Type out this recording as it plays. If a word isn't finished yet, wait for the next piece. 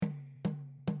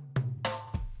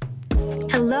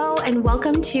Hello and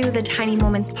welcome to the Tiny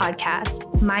Moments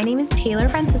podcast. My name is Taylor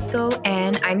Francisco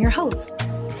and I'm your host.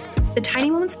 The Tiny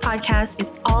Moments podcast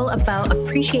is all about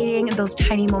appreciating those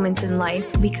tiny moments in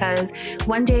life because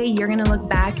one day you're going to look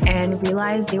back and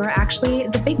realize they were actually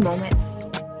the big moments.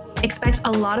 Expect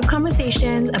a lot of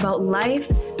conversations about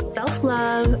life,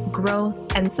 self-love,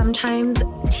 growth, and sometimes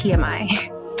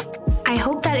TMI. I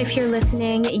hope that if you're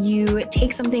listening, you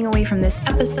take something away from this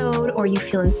episode, or you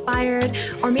feel inspired,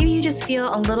 or maybe you just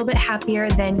feel a little bit happier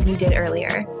than you did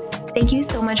earlier. Thank you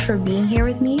so much for being here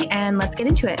with me, and let's get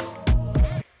into it.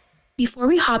 Before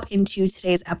we hop into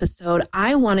today's episode,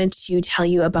 I wanted to tell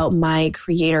you about my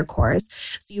creator course.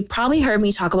 So you've probably heard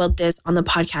me talk about this on the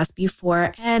podcast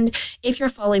before. And if you're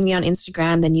following me on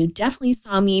Instagram, then you definitely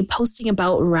saw me posting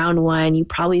about round one. You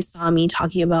probably saw me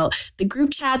talking about the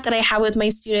group chat that I have with my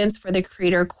students for the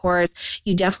creator course.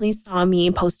 You definitely saw me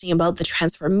posting about the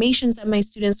transformations that my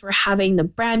students were having, the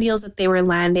brand deals that they were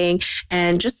landing,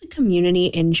 and just the community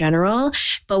in general.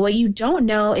 But what you don't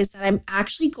know is that I'm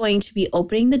actually going to be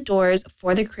opening the doors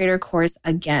for the creator course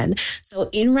again. So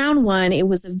in round one, it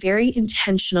was a very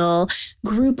intentional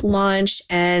group launch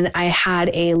and I had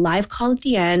a live call at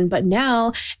the end, but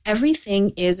now everything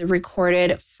is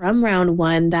recorded from round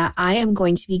one that I am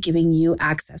going to be giving you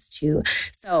access to.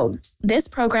 So this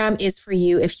program is for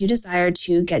you if you desire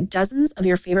to get dozens of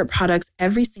your favorite products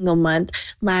every single month,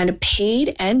 land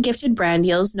paid and gifted brand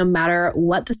deals no matter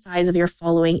what the size of your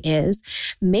following is,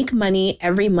 make money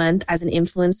every month as an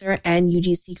influencer and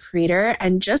UGC creator,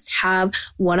 and just have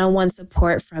one-on-one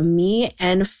support from me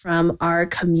and from our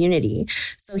community.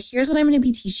 So here's what I'm going to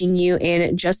be teaching you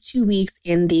in just 2 weeks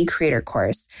in the creator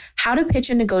course: how to pitch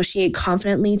and negotiate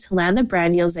confidently to land the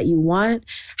brand deals that you want,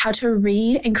 how to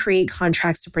read and create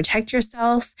contracts to protect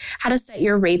yourself, how to set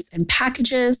your rates and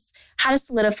packages, how to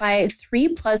solidify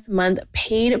 3+ month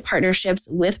paid partnerships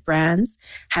with brands,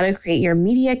 how to create your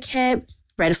media kit,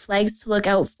 red flags to look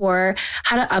out for,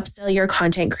 how to upsell your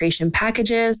content creation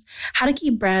packages, how to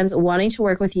keep brands wanting to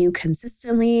work with you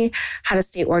consistently, how to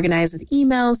stay organized with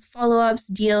emails, follow-ups,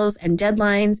 deals, and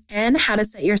deadlines, and how to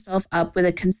set yourself up with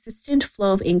a consistent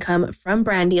flow of income from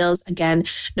brand deals, again,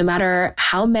 no matter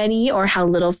how many or how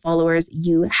little followers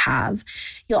you have.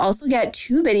 You'll also get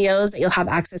 2 videos that you'll have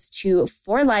access to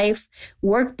for life,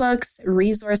 workbooks,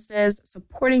 resources,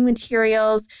 supporting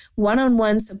materials,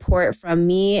 one-on-one support from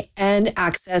me, and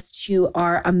access to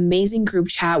our amazing group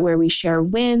chat where we share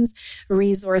wins,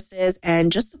 resources,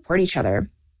 and just support each other.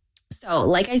 So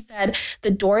like I said, the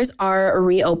doors are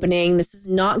reopening. This is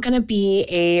not going to be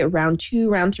a round 2,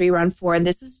 round 3, round 4.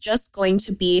 This is just going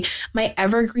to be my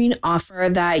evergreen offer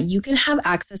that you can have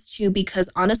access to because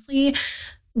honestly,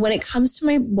 when it comes to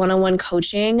my one-on-one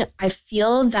coaching, I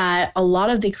feel that a lot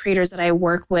of the creators that I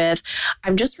work with,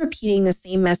 I'm just repeating the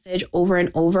same message over and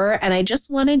over. And I just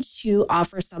wanted to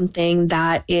offer something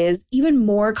that is even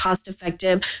more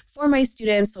cost-effective for my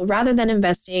students. So rather than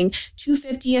investing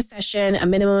 $250 a session, a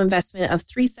minimum investment of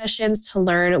 3 sessions to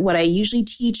learn what I usually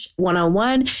teach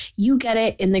one-on-one, you get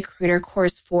it in the creator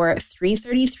course for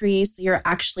 $333. So you're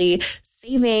actually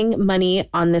saving money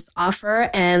on this offer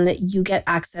and you get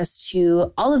access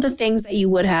to all of the things that you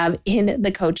would have in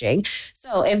the coaching.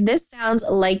 So if this sounds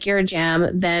like your jam,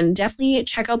 then definitely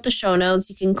check out the show notes.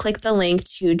 You can click the link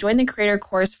to join the creator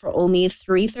course for only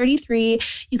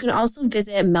 $333. You can also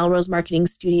visit Melrose Marketing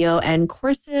Studio and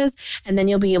courses, and then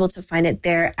you'll be able to find it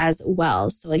there as well.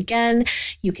 So again,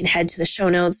 you can head to the show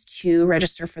notes to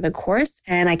register for the course,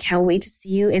 and I can't wait to see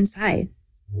you inside.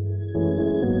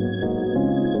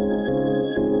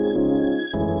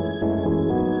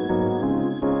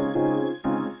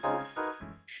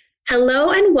 Hello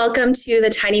and welcome to the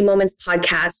Tiny Moments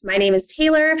podcast. My name is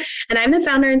Taylor and I'm the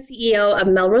founder and CEO of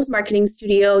Melrose Marketing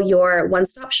Studio, your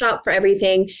one-stop shop for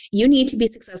everything you need to be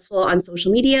successful on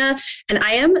social media. And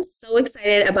I am so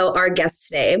excited about our guest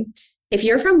today. If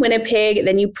you're from Winnipeg,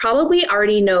 then you probably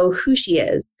already know who she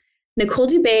is. Nicole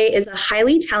Dubé is a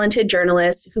highly talented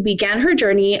journalist who began her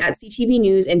journey at CTV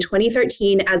News in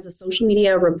 2013 as a social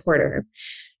media reporter.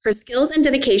 Her skills and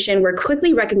dedication were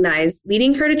quickly recognized,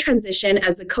 leading her to transition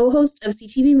as the co-host of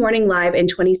CTV Morning Live in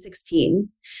 2016.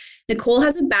 Nicole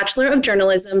has a Bachelor of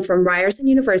Journalism from Ryerson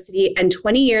University and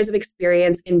 20 years of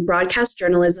experience in broadcast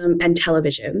journalism and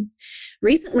television.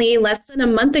 Recently, less than a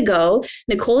month ago,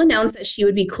 Nicole announced that she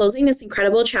would be closing this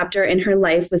incredible chapter in her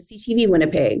life with CTV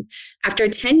Winnipeg. After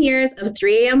 10 years of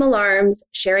 3 a.m. alarms,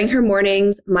 sharing her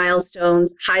mornings,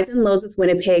 milestones, highs and lows with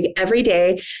Winnipeg every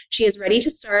day, she is ready to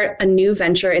start a new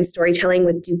venture in storytelling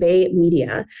with Dubé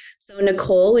Media. So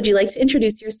Nicole, would you like to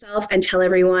introduce yourself and tell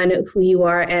everyone who you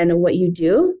are and what you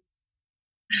do?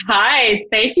 Hi,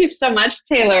 thank you so much,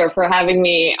 Taylor, for having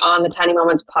me on the Tiny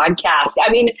Moments podcast. I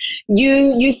mean,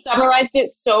 you summarized it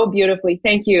so beautifully.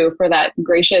 Thank you for that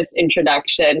gracious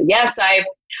introduction. Yes,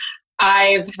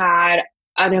 I've had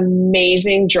an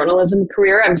amazing journalism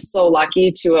career. I'm so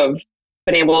lucky to have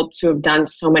been able to have done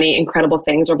so many incredible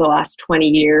things over the last 20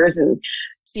 years. And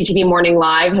CTV Morning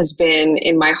Live has been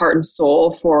in my heart and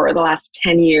soul for the last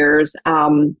 10 years.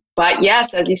 But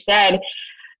yes, as you said,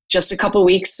 just a couple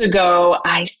weeks ago,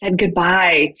 I said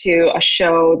goodbye to a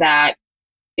show that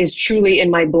is truly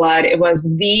in my blood. It was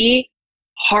the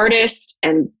hardest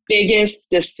and biggest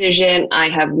decision I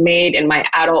have made in my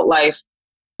adult life,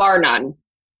 bar none.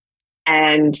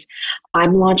 And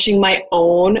I'm launching my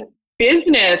own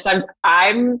business. I've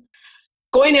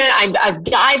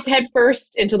dived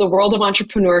headfirst into the world of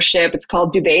entrepreneurship. It's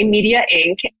called Dubé Media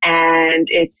Inc. And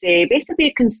it's basically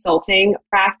a consulting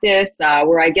practice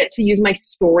where I get to use my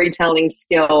storytelling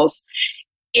skills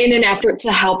in an effort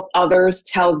to help others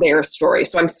tell their story.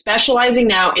 So I'm specializing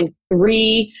now in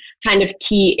three kind of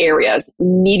key areas.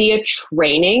 Media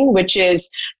training, which is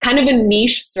kind of a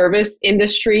niche service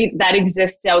industry that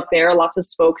exists out there. Lots of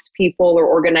spokespeople or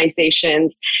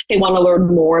organizations, they want to learn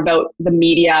more about the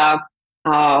media,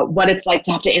 what it's like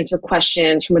to have to answer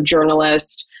questions from a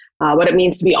journalist, what it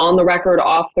means to be on the record,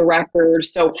 off the record.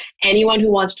 So anyone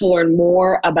who wants to learn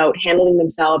more about handling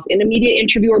themselves in a media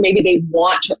interview, or maybe they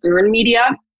want to earn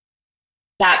media,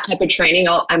 that type of training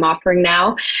I'm offering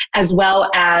now, as well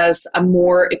as a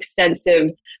more extensive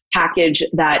package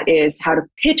that is how to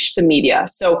pitch the media.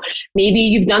 So maybe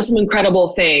you've done some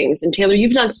incredible things, and Taylor,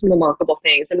 you've done some remarkable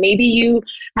things, and maybe you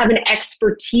have an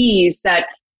expertise that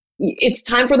it's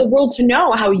time for the world to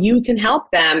know how you can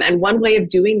help them. And one way of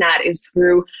doing that is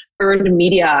through earned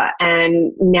media.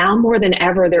 And now more than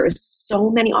ever, there is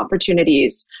so many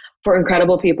opportunities for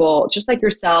incredible people, just like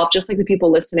yourself, just like the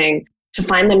people listening, to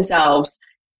find themselves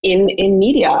in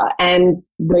media and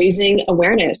raising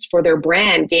awareness for their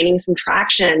brand, gaining some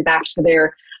traction back to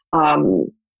their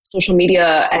social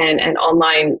media and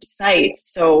online sites.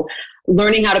 So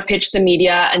learning how to pitch the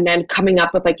media and then coming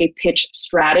up with like a pitch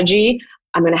strategy.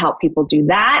 I'm going to help people do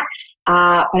that.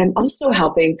 But I'm also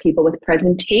helping people with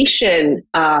presentation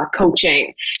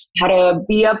coaching, how to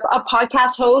be a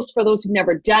podcast host for those who've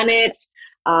never done it,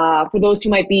 for those who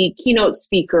might be keynote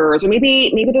speakers, or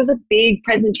maybe there's a big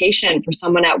presentation for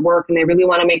someone at work and they really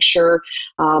want to make sure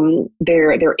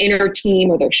their inner team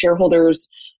or their shareholders,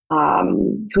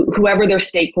 whoever their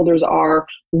stakeholders are,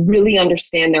 really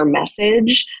understand their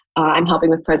message. I'm helping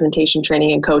with presentation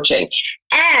training and coaching,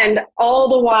 and all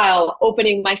the while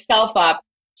opening myself up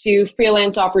to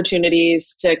freelance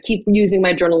opportunities, to keep using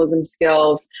my journalism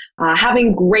skills,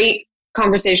 having great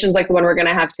conversations like the one we're going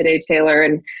to have today, Taylor.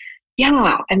 And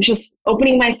yeah, I'm just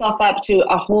opening myself up to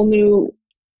a whole new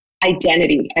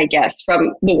identity, I guess,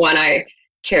 from the one I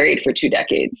carried for 2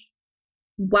 decades.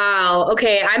 Wow.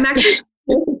 Okay. I'm actually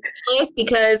speechless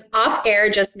because off air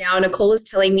just now, Nicole was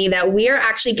telling me that we are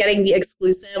actually getting the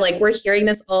exclusive. Like, we're hearing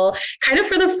this all kind of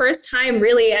for the first time,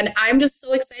 really. And I'm just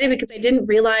so excited because I didn't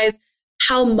realize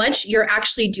how much you're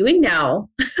actually doing now.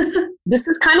 This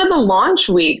is kind of the launch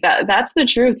week. That's the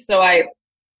truth. So I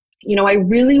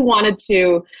really wanted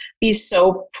to be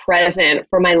so present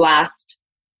for my last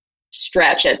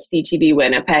stretch at CTV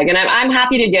Winnipeg. And I'm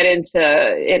happy to get into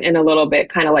it in a little bit,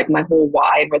 kind of like my whole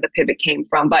why and where the pivot came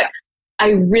from. But I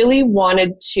really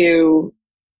wanted to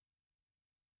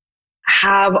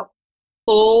have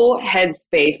full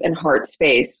headspace and heart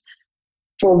space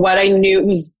for what I knew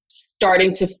was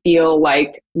starting to feel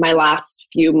like my last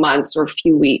few months or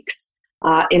few weeks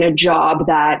in a job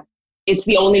that it's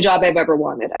the only job I've ever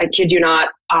wanted. I kid you not.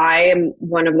 I am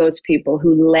one of those people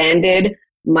who landed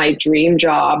my dream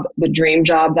job, the dream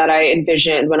job that I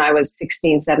envisioned when I was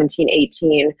 16, 17,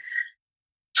 18.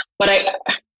 But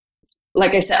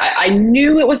like I said, I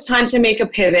knew it was time to make a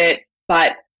pivot,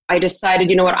 but I decided,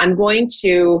 you know what, I'm going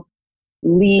to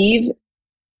leave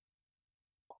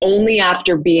only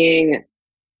after being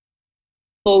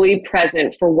fully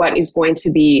present for what is going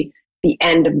to be the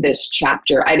end of this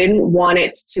chapter. I didn't want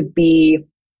it to be,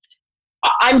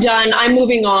 I'm done, I'm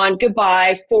moving on,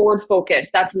 goodbye, forward focus.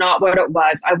 That's not what it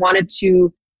was. I wanted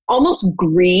to almost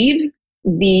grieve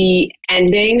the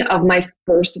ending of my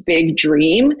first big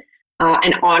dream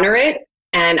and honor it,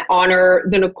 and honor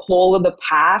the Nicole of the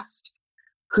past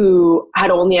who had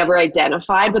only ever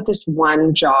identified with this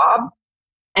one job.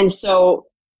 And so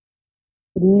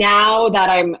now that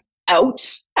I'm out,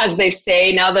 as they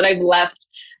say, now that I've left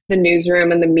the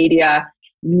newsroom and the media,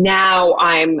 now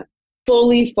I'm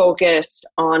fully focused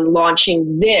on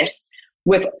launching this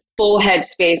with full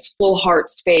headspace, full heart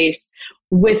space,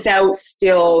 without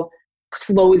still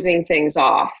closing things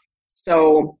off.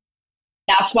 So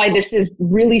that's why this is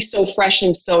really so fresh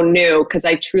and so new, because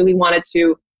I truly wanted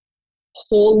to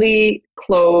wholly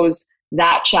close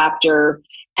that chapter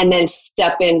and then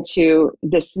step into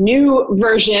this new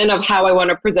version of how I want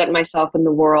to present myself in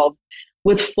the world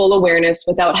with full awareness,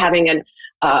 without having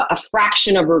a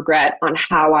fraction of regret on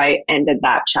how I ended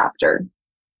that chapter.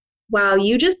 Wow,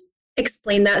 you just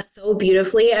explained that so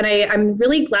beautifully. And I'm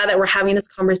really glad that we're having this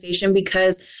conversation,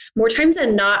 because more times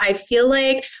than not, I feel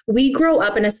like we grow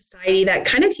up in a society that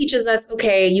kind of teaches us,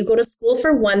 okay, you go to school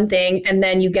for one thing and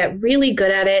then you get really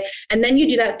good at it. And then you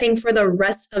do that thing for the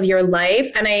rest of your life.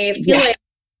 And I feel like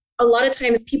a lot of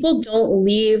times people don't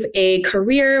leave a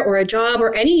career or a job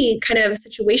or any kind of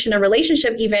situation, a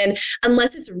relationship even,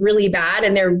 unless it's really bad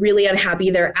and they're really unhappy.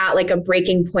 They're at like a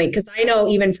breaking point. Because I know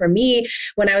even for me,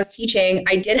 when I was teaching,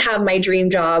 I did have my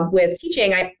dream job with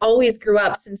teaching. I always grew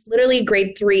up since literally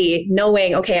grade 3,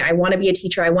 knowing, okay, I want to be a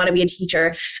teacher. I want to be a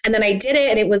teacher. And then I did it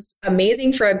and it was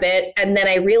amazing for a bit. And then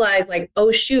I realized like,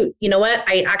 oh, shoot, you know what?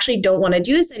 I actually don't want to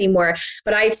do this anymore.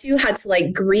 But I too had to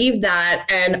like grieve that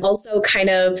and also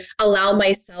kind of allow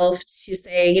myself to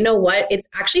say, you know what, it's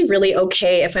actually really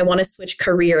okay if I want to switch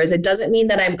careers. It doesn't mean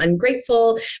that I'm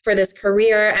ungrateful for this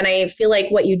career. And I feel like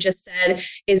what you just said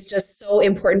is just so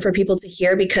important for people to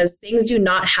hear, because things do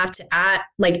not have to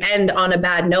end on a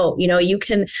bad note. You know, you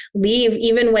can leave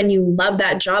even when you love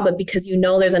that job, but because you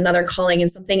know there's another calling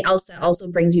and something else that also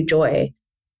brings you joy.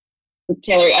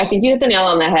 Taylor, I think you hit the nail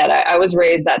on the head. I was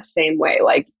raised that same way.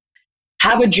 Like,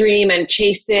 have a dream and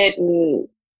chase it and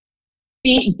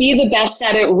be the best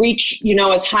at it, reach,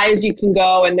 as high as you can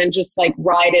go, and then just like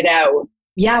ride it out.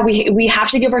 Yeah, we have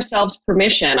to give ourselves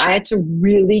permission. I had to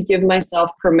really give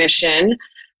myself permission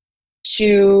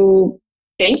to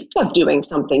think of doing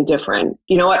something different.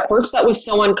 At first that was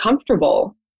so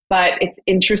uncomfortable, but it's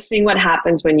interesting what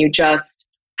happens when you just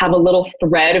have a little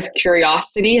thread of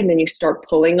curiosity and then you start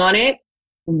pulling on it,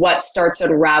 what starts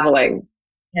unraveling.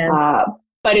 Yes.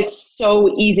 But it's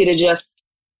so easy to just,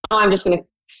 I'm just going to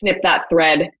snip that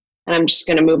thread and I'm just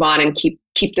going to move on and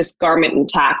keep this garment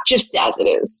intact just as it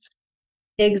is.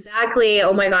 Exactly.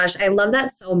 Oh my gosh, I love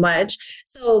that so much.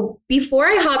 So before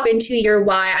I hop into your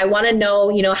why, I want to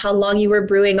know, how long you were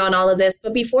brewing on all of this.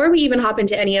 But before we even hop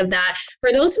into any of that,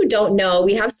 for those who don't know,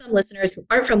 we have some listeners who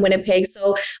aren't from Winnipeg.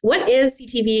 So what is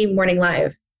CTV Morning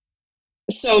Live?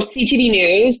 So CTV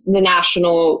News, the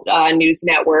national news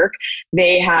network,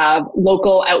 they have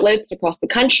local outlets across the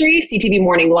country. CTV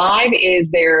Morning Live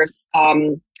is their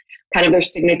kind of their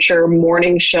signature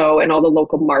morning show in all the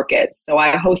local markets. So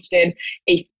I hosted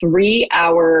a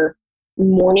 3-hour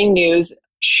morning news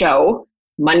show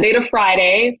Monday to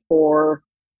Friday for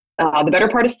the better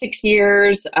part of 6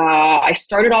 years. I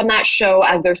started on that show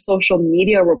as their social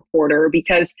media reporter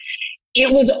because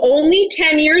it was only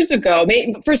 10 years ago.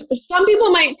 For some people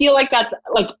might feel like that's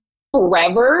like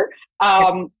forever.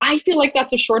 I feel like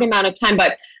that's a short amount of time,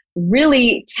 but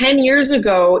really 10 years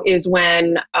ago is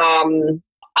when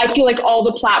I feel like all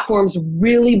the platforms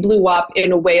really blew up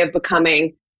in a way of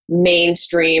becoming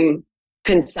mainstream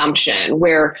consumption,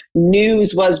 where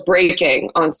news was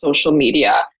breaking on social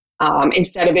media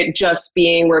instead of it just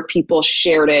being where people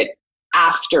shared it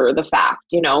after the fact.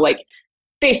 Like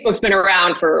Facebook's been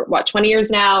around for 20 years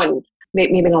now, and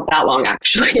maybe not that long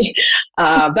actually.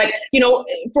 But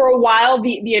for a while,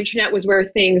 the internet was where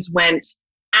things went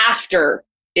after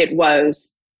it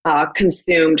was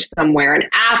consumed somewhere and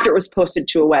after it was posted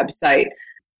to a website.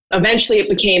 Eventually it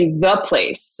became the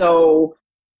place. So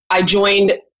I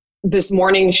joined this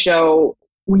morning show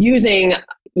using,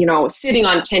 sitting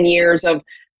on 10 years of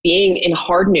being in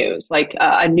hard news, like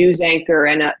a news anchor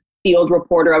and a field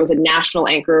reporter. I was a national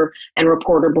anchor and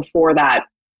reporter before that.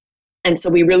 And so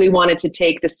we really wanted to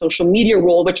take the social media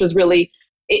role, which was really,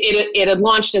 it had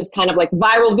launched as kind of like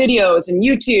viral videos, and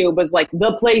YouTube was like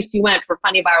the place you went for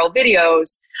funny viral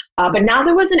videos. But now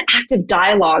there was an active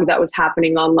dialogue that was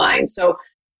happening online. So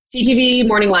CTV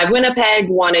Morning Live Winnipeg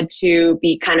wanted to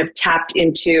be kind of tapped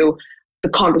into the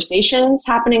conversations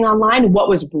happening online, what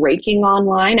was breaking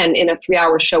online. And in a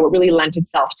 3-hour show, it really lent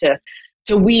itself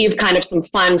to weave kind of some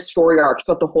fun story arcs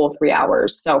with the whole 3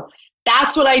 hours. So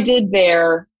that's what I did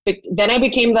there. Then I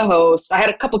became the host. I had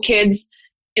a couple kids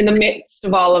in the midst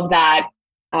of all of that.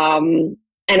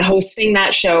 And hosting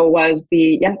that show was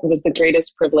the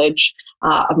greatest privilege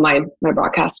of my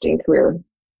broadcasting career.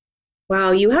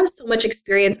 Wow, you have so much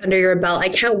experience under your belt. I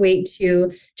can't wait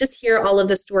to just hear all of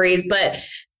the stories. But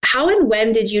how and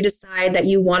when did you decide that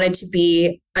you wanted to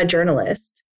be a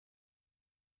journalist?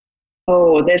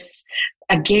 Oh,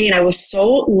 again, I was so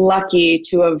lucky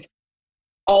to have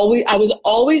I was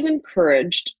always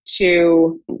encouraged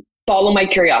to follow my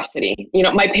curiosity. You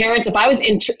know, my parents, if I was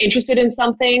interested in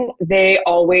something, they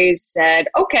always said,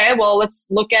 okay, well, let's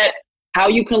look at how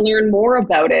you can learn more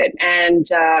about it. And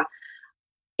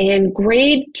in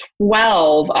grade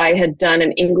 12, I had done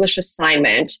an English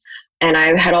assignment, and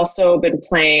I had also been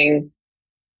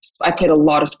I played a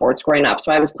lot of sports growing up.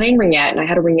 So I was playing ringette, and I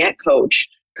had a ringette coach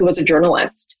who was a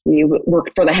journalist. He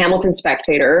worked for the Hamilton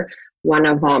Spectator, one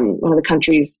of the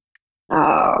country's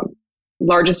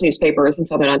largest newspapers in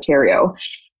Southern Ontario.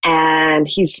 And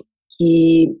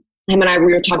him and I,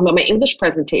 we were talking about my English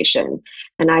presentation.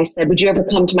 And I said, would you ever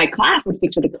come to my class and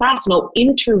speak to the class, and I'll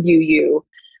interview you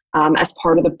as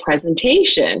part of the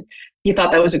presentation? He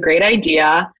thought that was a great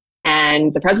idea.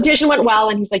 And the presentation went well.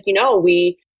 And he's like, you know,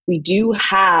 we do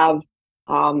have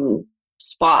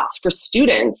spots for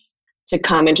students to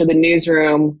come into the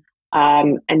newsroom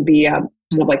and be kind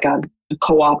of like a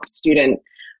co-op student.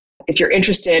 If you're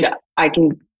interested, I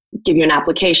can give you an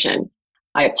application.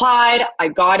 I applied, I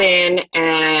got in,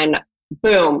 and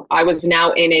boom, I was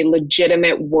now in a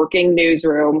legitimate working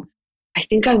newsroom. I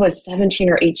think I was 17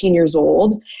 or 18 years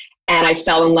old, and I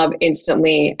fell in love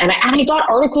instantly. And I got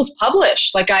articles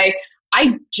published. Like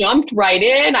I jumped right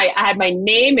in. I had my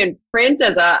name in print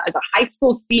as a high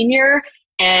school senior,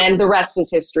 and the rest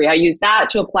is history. I used that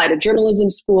to apply to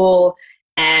journalism school,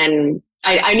 and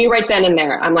I knew right then and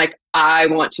there, I'm like, I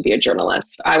want to be a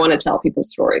journalist. I want to tell people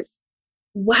stories.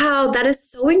 Wow, that is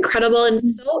so incredible and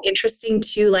so interesting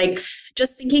too. Like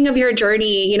just thinking of your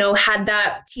journey, you know, had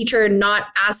that teacher not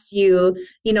asked you,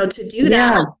 you know, to do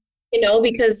that, you know,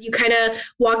 because you kind of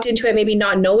walked into it maybe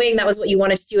not knowing that was what you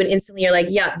wanted to do, and instantly you're like,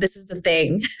 yeah, this is the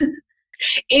thing.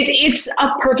 It's a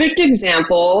perfect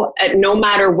example at no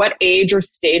matter what age or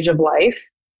stage of life,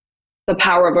 the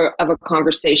power of a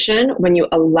conversation when you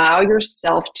allow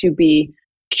yourself to be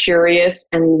curious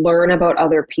and learn about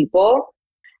other people.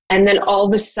 And then all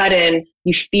of a sudden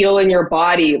you feel in your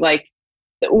body like,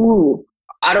 ooh,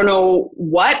 I don't know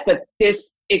what, but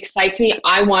this excites me.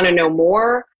 I want to know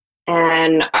more.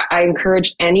 And I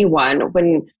encourage anyone,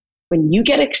 when you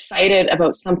get excited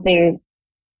about something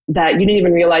that you didn't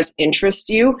even realize interests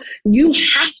you, you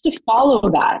have to follow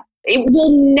that. It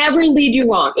will never lead you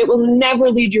wrong. It will never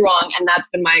lead you wrong. And that's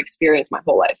been my experience my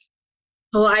whole life.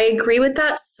 Well, I agree with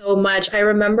that so much. I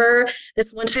remember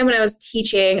this one time when I was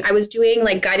teaching, I was doing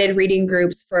like guided reading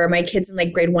groups for my kids in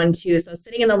like grade 1, 2. So I was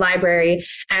sitting in the library,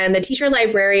 and the teacher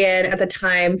librarian at the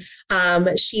time,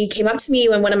 she came up to me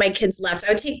when one of my kids left. I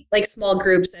would take like small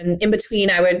groups, and in between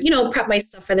I would, you know, prep my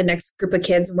stuff for the next group of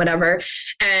kids and whatever.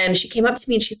 And she came up to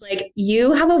me and she's like,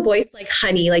 you have a voice like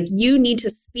honey. Like you need to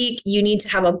speak. You need to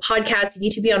have a podcast. You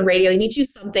need to be on radio. You need to do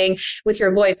something with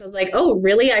your voice. I was like, oh,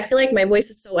 really? I feel like my voice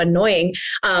is so annoying.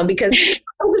 Because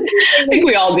I think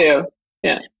we all do.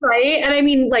 Yeah. Right. And I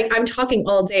mean, like I'm talking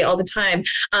all day, all the time.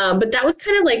 But that was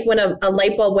kind of like when a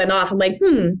light bulb went off. I'm like,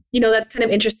 you know, that's kind of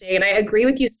interesting. And I agree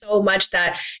with you so much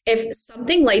that if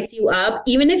something lights you up,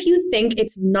 even if you think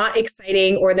it's not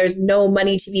exciting or there's no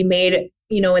money to be made,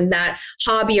 you know, in that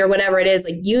hobby or whatever it is,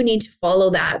 like you need to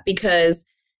follow that because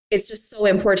it's just so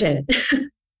important.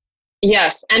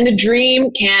 Yes. And the dream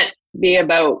can't be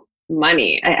about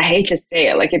money. I hate to say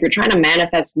it. Like if you're trying to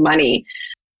manifest money,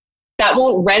 that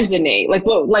won't resonate.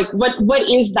 What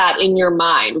is that in your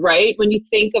mind, right? When you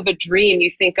think of a dream, you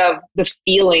think of the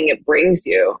feeling it brings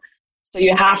you. So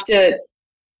you have to,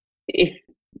 if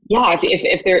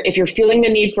you're feeling the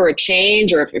need for a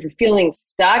change, or if you're feeling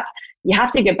stuck, you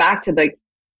have to get back to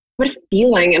what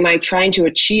feeling am I trying to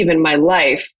achieve in my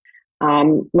life?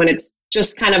 When it's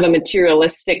just kind of a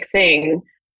materialistic thing,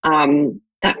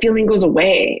 that feeling goes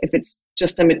away if it's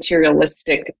just a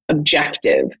materialistic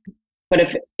objective. But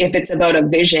if it's about a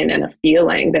vision and a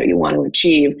feeling that you want to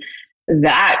achieve,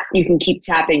 that you can keep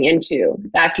tapping into,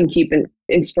 that can keep an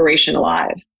inspiration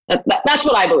alive. That's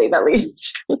what I believe, at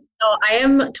least. No, I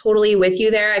am totally with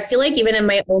you there. I feel like even in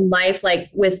my own life,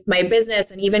 like with my business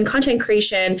and even content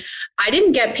creation, I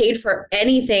didn't get paid for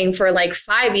anything for like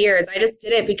 5 years. I just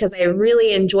did it because I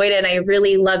really enjoyed it. And I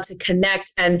really love to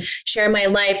connect and share my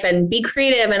life and be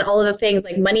creative and all of the things.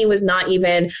 Like money was not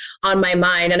even on my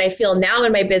mind. And I feel now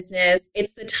in my business,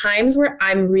 it's the times where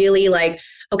I'm really like,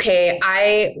 okay,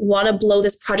 I want to blow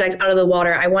this project out of the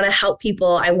water. I want to help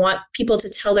people. I want people to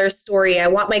tell their story. I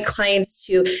want my clients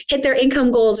to hit their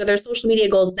income goals or their social media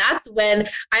goals. That's when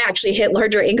I actually hit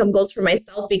larger income goals for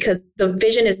myself, because the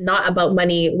vision is not about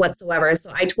money whatsoever.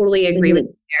 So I totally agree with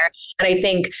you there. And I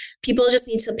think people just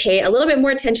need to pay a little bit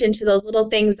more attention to those little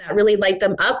things that really light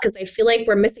them up, because I feel like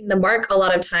we're missing the mark a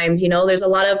lot of times. You know, there's a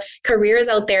lot of careers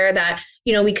out there that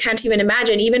we can't even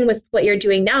imagine. Even with what you're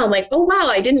doing now, I'm like, oh, wow,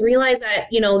 I didn't realize that,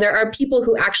 there are people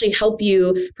who actually help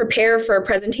you prepare for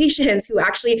presentations, who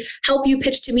actually help you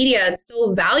pitch to media. It's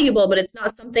so valuable, but it's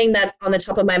not something that's on the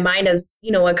top of my mind as,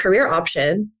 a career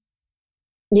option.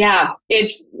 Yeah,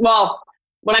 well,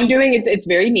 what I'm doing, it's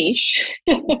very niche.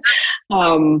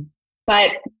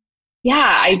 But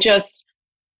yeah,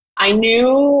 I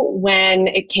knew when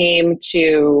it came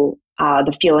to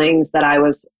the feelings that I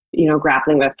was,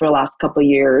 grappling with for the last couple of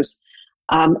years.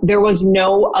 There was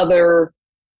no other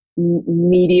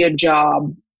media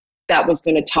job that was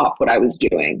going to top what I was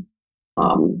doing.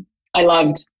 I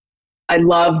love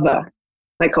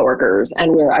my coworkers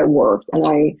and where I worked, and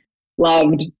I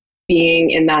loved being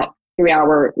in that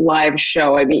 3-hour live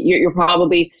show. I mean, you're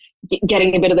probably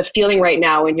getting a bit of the feeling right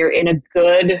now when you're in a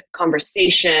good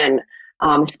conversation,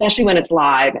 especially when it's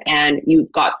live and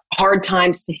you've got hard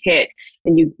times to hit,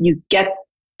 and you get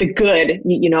the good,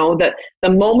 the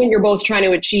moment you're both trying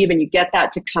to achieve and you get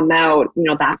that to come out,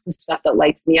 that's the stuff that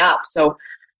lights me up. So,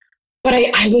 but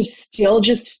I was still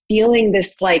just feeling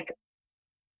this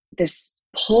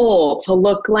pull to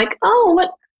look like, oh,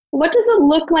 what does it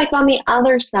look like on the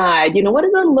other side? What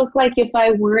does it look like if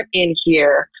I weren't in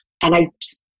here? And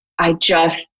I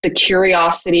just, the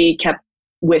curiosity kept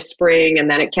whispering, and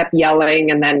then it kept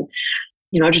yelling, and then,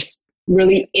 just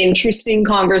really interesting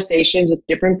conversations with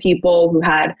different people who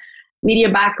had media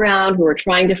background, who were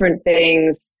trying different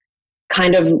things,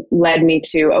 kind of led me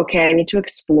to, okay, I need to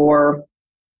explore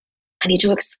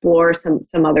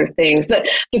some other things. The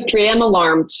 3 a.m.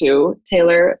 alarm too,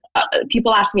 Taylor,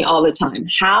 people ask me all the time,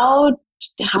 how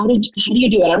do you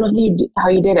do it? I don't know how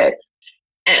you did it.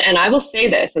 And I will say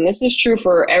this, and this is true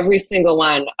for every single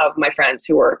one of my friends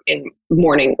who work in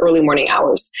early morning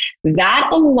hours. That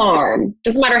alarm,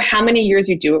 doesn't matter how many years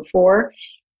you do it for,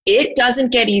 it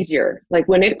doesn't get easier. Like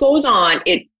when it goes on,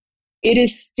 it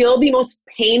is still the most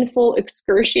painful,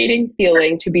 excruciating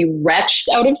feeling to be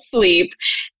wretched out of sleep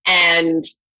and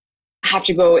have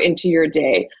to go into your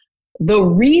day. The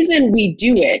reason we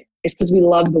do it is because we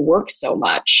love the work so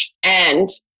much. And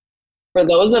for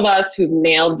those of us who've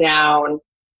nailed down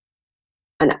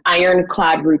an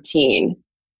ironclad routine,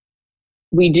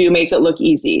 we do make it look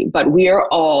easy, but we are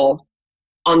all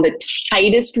on the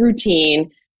tightest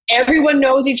routine. Everyone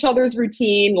knows each other's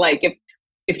routine. Like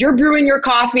if you're brewing your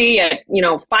coffee at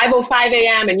 5:05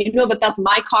 a.m. and you know that that's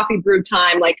my coffee brew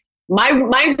time, like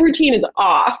my routine is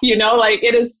off. Like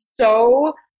it is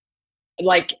so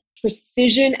like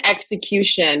precision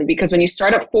execution, because when you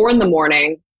start at 4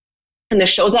 a.m. and the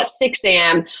show's at 6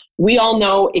 a.m., we all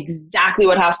know exactly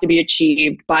what has to be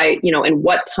achieved by, in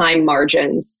what time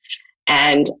margins.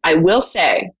 And I will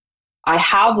say, I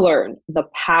have learned the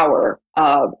power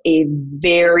of a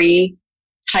very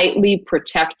tightly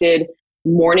protected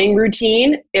morning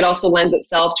routine. It also lends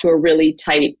itself to a really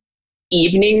tight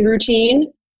evening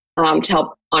routine to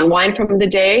help unwind from the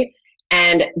day.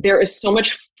 And there is so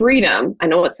much freedom. I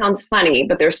know it sounds funny,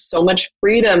 but there's so much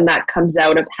freedom that comes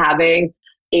out of having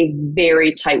a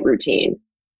very tight routine.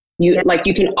 You can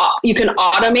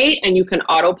automate and you can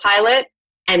autopilot,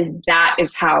 and that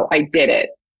is how I did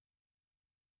it.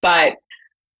 But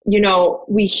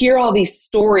we hear all these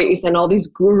stories and all these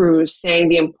gurus saying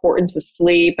the importance of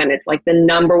sleep, and it's like the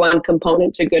number one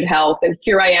component to good health. And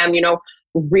here I am,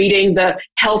 reading the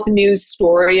health news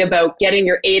story about getting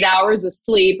your 8 hours of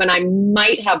sleep, and I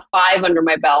might have 5 under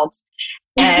my belt.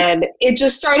 And it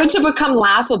just started to become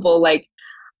laughable. Like,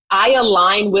 I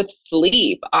align with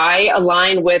sleep. I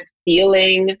align with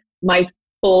feeling my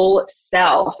full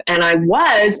self. And I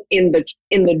was in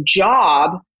the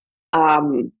job,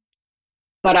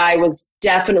 but I was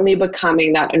definitely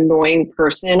becoming that annoying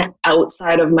person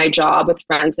outside of my job with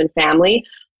friends and family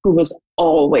who was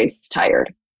always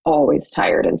tired.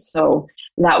 And so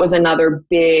that was another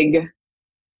big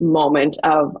moment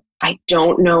of, I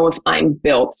don't know if I'm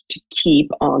built to keep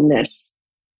on this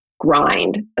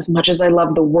grind. As much as I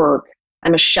love the work,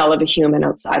 I'm a shell of a human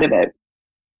outside of it.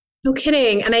 No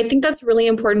kidding. And I think that's really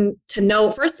important to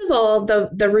know. First of all,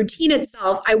 the routine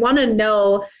itself, I want to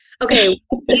know, okay,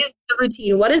 what is the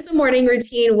routine? What is the morning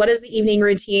routine? What is the evening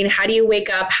routine? How do you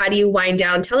wake up? How do you wind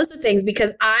down? Tell us the things,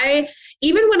 because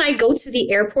even when I go to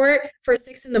the airport for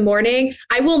 6 a.m,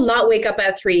 I will not wake up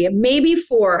at 3, maybe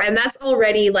 4. And that's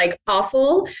already like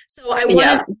awful. So I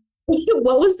want to,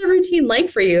 what was the routine like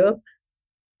for you?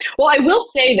 Well, I will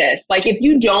say this, like, if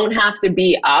you don't have to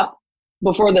be up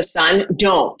before the sun,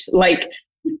 don't, like,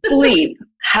 sleep.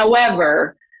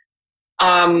 However,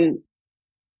 I'm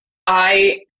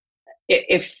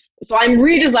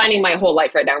redesigning my whole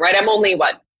life right now, right? I'm only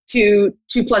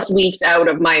 2+ weeks out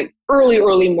of my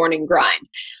early morning grind.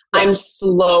 I'm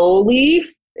slowly,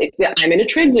 I'm in a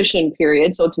transition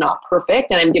period, so it's not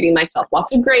perfect, and I'm giving myself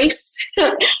lots of grace.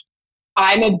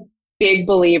 I'm a big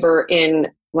believer in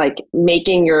like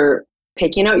picking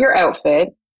out your outfit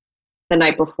the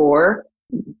night before,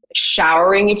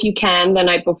 showering if you can the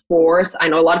night before. So I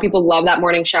know a lot of people love that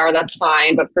morning shower. That's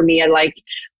fine. But for me, I like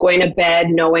going to bed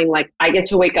knowing like I get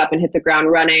to wake up and hit the ground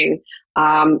running.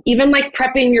 Even like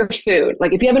prepping your food.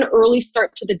 Like if you have an early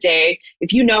start to the day,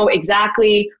 if you know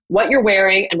exactly what you're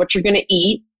wearing and what you're going to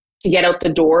eat to get out the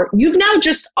door, you've now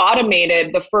just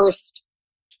automated the first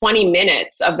 20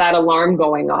 minutes of that alarm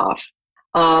going off.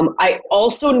 I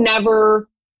also I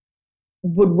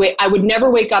would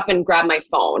never wake up and grab my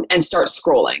phone and start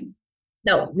scrolling.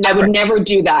 No, never. I would never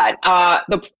do that.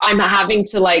 I'm having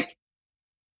to like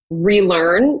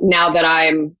relearn now that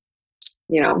I'm,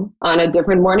 on a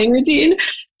different morning routine,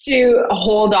 to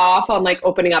hold off on like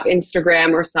opening up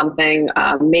Instagram or something.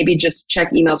 Maybe just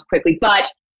check emails quickly. But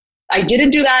I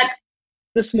didn't do that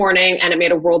this morning, and it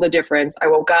made a world of difference. I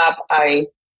woke up, I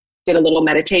did a little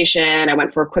meditation. I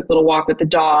went for a quick little walk with the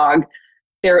dog.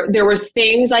 There were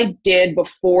things I did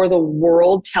before the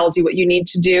world tells you what you need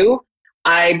to do.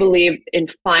 I believe in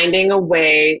finding a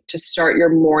way to start your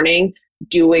morning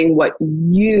doing what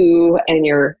you and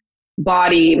your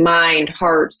body, mind,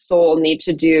 heart, soul need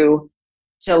to do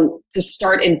to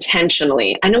start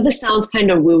intentionally. I know this sounds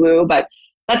kind of woo-woo, but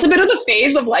that's a bit of the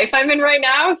phase of life I'm in right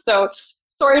now. So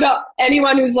sorry to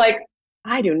anyone who's like,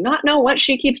 I do not know what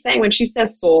she keeps saying when she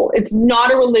says soul. It's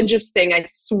not a religious thing. I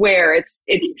swear. It's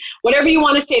whatever you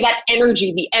want to say, that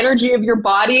energy, the energy of your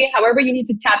body, however you need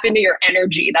to tap into your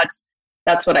energy.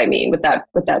 That's what I mean with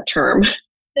that term.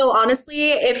 No,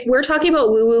 honestly, if we're talking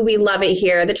about woo-woo, we love it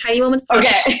here. The Tiny Moments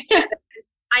podcast. Okay.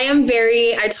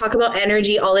 I talk about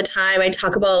energy all the time. I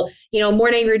talk about,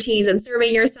 morning routines and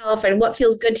serving yourself and what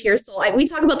feels good to your soul. We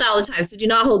talk about that all the time. So do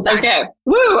not hold back. Okay.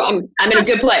 Woo. I'm in a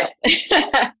good place.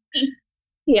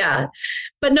 Yeah.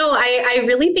 But no, I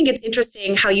really think it's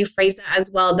interesting how you phrase that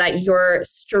as well, that your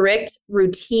strict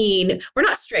routine, or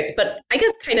not strict, but I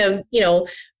guess kind of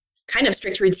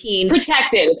strict routine.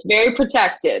 Protected. It's very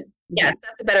protected. Yes,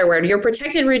 that's a better word. Your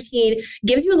protected routine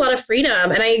gives you a lot of freedom.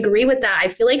 And I agree with that. I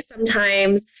feel like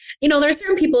sometimes, there are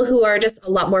certain people who are just a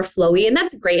lot more flowy, and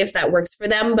that's great if that works for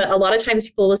them. But a lot of times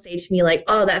people will say to me like,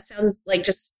 oh, that sounds like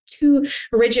just too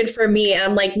rigid for me. And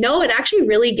I'm like, no, it actually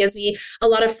really gives me a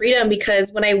lot of freedom,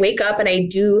 because when I wake up and I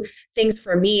do things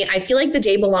for me, I feel like the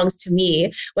day belongs to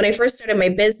me. When I first started my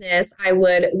business, I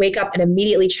would wake up and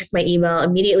immediately check my email,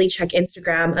 immediately check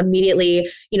Instagram, immediately,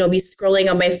 be scrolling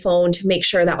on my phone to make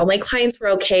sure that all my clients were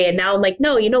okay. And now I'm like,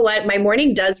 no, you know what? My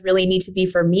morning does really need to be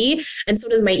for me. And so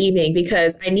does my evening,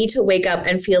 because I need to wake up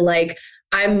and feel like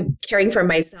I'm caring for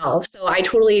myself. So I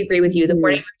totally agree with you. The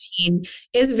morning routine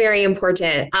is very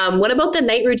important. What about the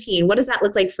night routine? What does that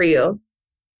look like for you?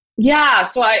 Yeah,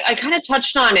 so I kind of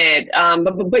touched on it,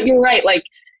 but you're right. Like,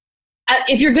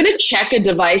 if you're going to check a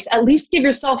device, at least give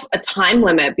yourself a time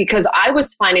limit, because I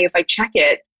was finding if I check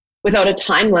it without a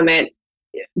time limit,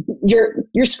 you're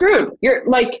screwed. You're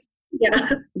like,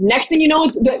 yeah. Next thing you know,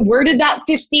 where did that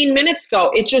 15 minutes go?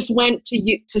 It just went to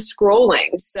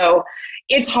scrolling. So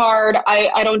it's hard.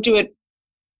 I don't do it.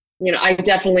 I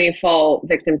definitely fall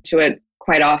victim to it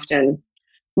quite often.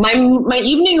 My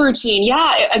evening routine,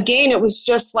 yeah, again, it was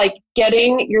just like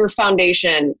getting your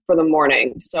foundation for the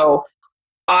morning. So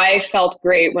I felt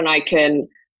great when I can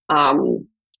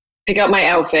pick out my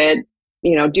outfit,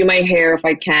 do my hair if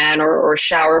I can, or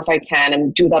shower if I can,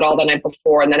 and do that all the night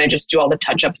before. And then I just do all the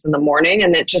touch-ups in the morning.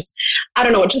 And it just, I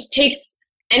don't know, it just takes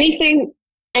anything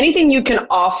you can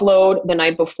offload the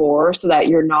night before so that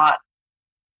you're not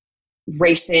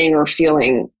racing or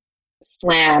feeling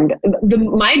slammed.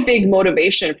 My big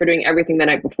motivation for doing everything the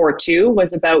night before too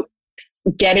was about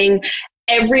getting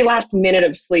every last minute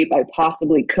of sleep I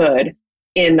possibly could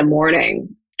in the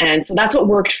morning. And so that's what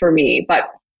worked for me. But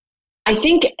I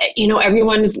think, we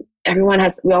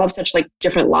all have such like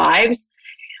different lives.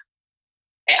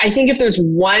 I think if there's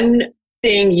one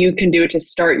thing you can do to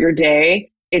start your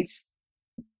day,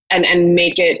 and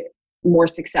make it more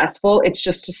successful, it's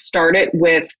just to start it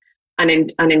with an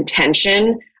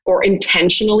intention, or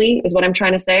intentionally is what I'm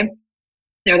trying to say.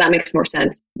 There, that makes more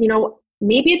sense.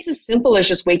 Maybe it's as simple as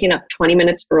just waking up 20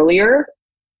 minutes earlier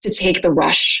to take the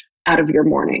rush out of your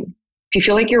morning. If you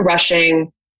feel like you're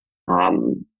rushing,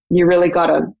 you really got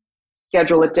to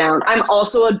schedule it down. I'm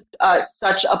also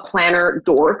such a planner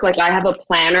dork. Like, I have a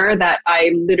planner that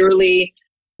I literally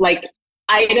like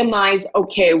itemize,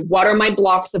 okay, what are my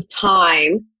blocks of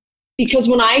time? Because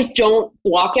when I don't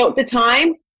block out the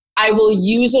time, I will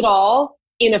use it all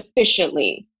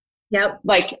inefficiently. Yep.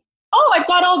 Like, oh, I've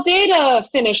got all day to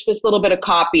finish this little bit of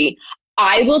copy.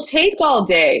 I will take all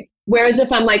day. Whereas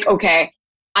if I'm like, okay,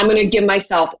 I'm going to give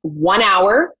myself 1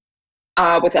 hour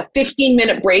with a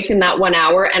 15-minute break in that 1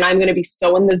 hour, and I'm going to be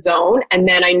so in the zone. And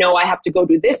then I know I have to go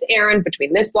do this errand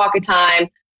between this block of time.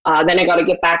 Then I got to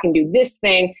get back and do this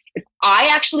thing. If I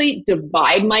actually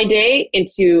divide my day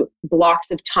into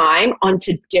blocks of time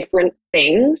onto different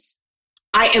things,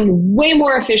 I am way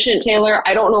more efficient, Taylor.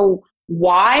 I don't know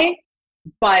why,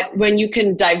 but when you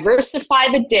can diversify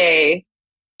the day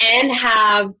and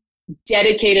have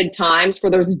dedicated times for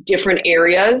those different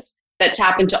areas that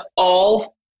tap into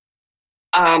all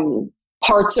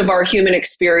parts of our human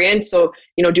experience. So,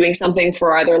 doing something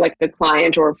for either like the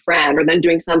client or a friend, or then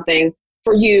doing something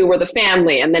for you or the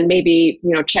family, and then maybe,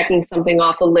 checking something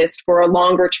off a list for a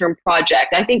longer term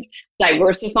project. I think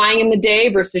diversifying in the day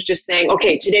versus just saying,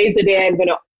 okay, today's the day I'm going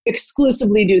to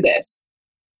exclusively do this,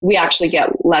 we actually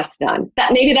get less done.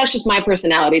 Maybe that's just my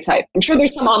personality type. I'm sure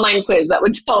there's some online quiz that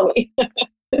would tell me.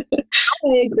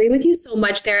 I agree with you so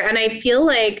much there. And I feel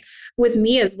like with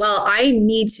me as well, I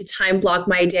need to time block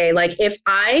my day. Like if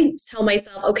I tell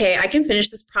myself, okay, I can finish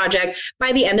this project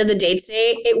by the end of the day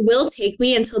today, it will take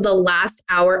me until the last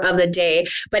hour of the day.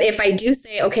 But if I do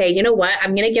say, okay, you know what,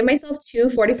 I'm going to give myself 2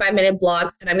 45-minute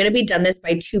blocks and I'm going to be done this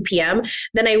by 2 p.m.,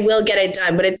 then I will get it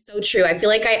done. But it's so true. I feel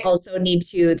like I also need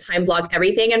to time block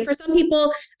everything. And for some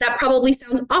people, that probably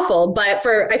sounds awful. But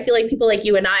I feel like people like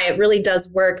you and I, it really does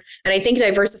work. And I think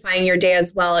diversifying your day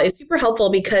as well is super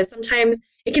helpful, because sometimes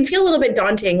it can feel a little bit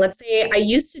daunting. Let's say I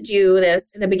used to do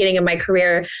this in the beginning of my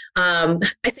career. I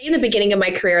say in the beginning of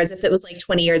my career as if it was like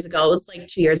 20 years ago. It was like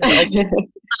 2 years ago.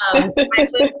 I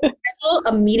would schedule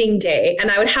a meeting day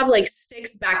and I would have like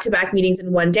 6 back-to-back meetings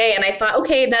in one day. And I thought,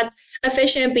 okay, that's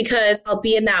efficient because I'll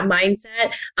be in that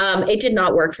mindset. It did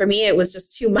not work for me. It was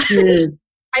just too much.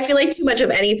 I feel like too much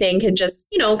of anything can just,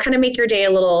 kind of make your day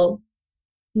a little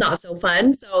not so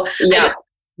fun. So yeah.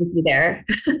 Be there.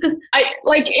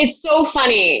 It's so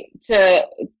funny to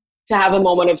have a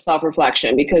moment of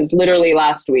self-reflection, because literally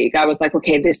last week I was like,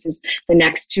 okay, this is the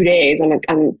next 2 days.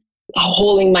 I'm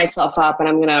holding myself up and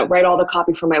I'm going to write all the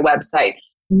copy for my website.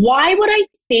 Why would I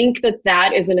think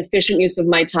that is an efficient use of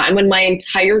my time when my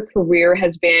entire career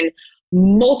has been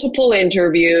multiple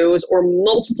interviews or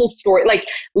multiple stories? Like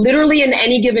literally in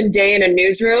any given day in a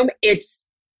newsroom, it's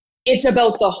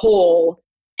about the whole.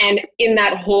 And in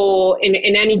that whole, in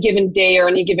any given day or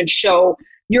any given show,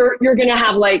 you're going to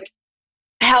have like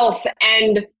health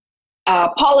and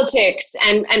politics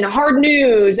and hard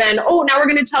news. And, oh, now we're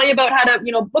going to tell you about how to,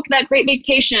 book that great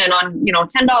vacation on,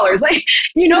 $10. Like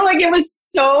it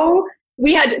was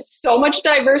we had so much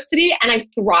diversity, and I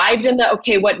thrived in the,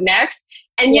 okay, what next?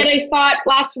 And yet I thought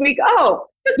last week, oh,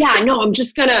 yeah, no, I'm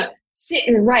just going to sit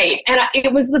and write. And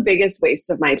it was the biggest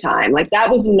waste of my time. Like that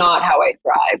was not how I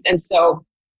thrived. And so,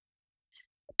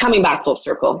 coming back full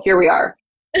circle, here we are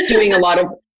doing a lot of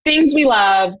things we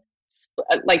love,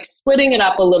 like splitting it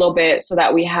up a little bit so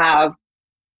that we have,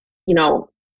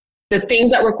 the things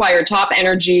that require top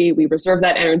energy, we reserve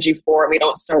that energy for, and we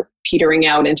don't start petering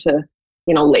out into,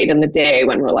 late in the day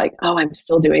when we're like, oh, I'm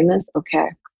still doing this. Okay.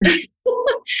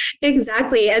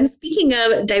 Exactly. And speaking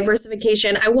of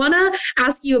diversification, I want to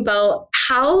ask you about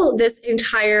how this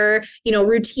entire,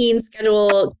 routine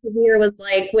schedule career was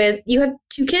like you have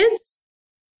 2 kids?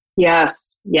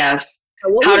 Yes.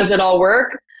 How does it all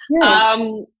work?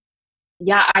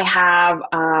 Yeah. I have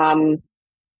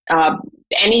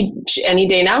any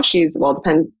day now.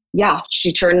 Depends. Yeah,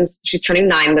 she's turning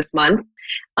 9 this month.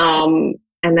 And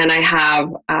then I have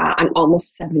an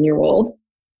almost 7-year-old,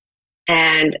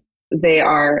 and they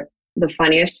are the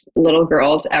funniest little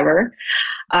girls ever.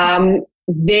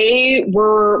 They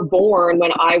were born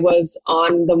when I was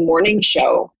on the morning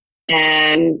show.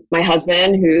 And my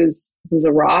husband, who's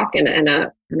a rock and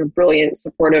a brilliant,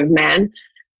 supportive man,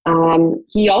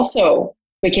 he also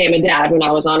became a dad when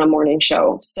I was on a morning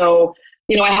show. So,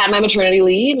 I had my maternity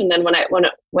leave, and then when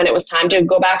it was time to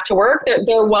go back to work,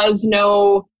 there was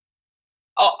no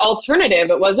alternative.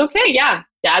 It was okay, yeah,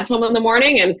 Dad's home in the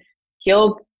morning, and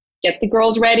he'll get the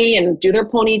girls ready and do their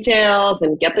ponytails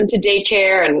and get them to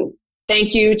daycare. And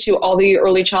thank you to all the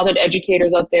early childhood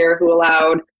educators out there who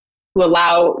allow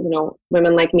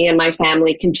women like me and my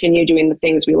family continue doing the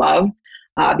things we love,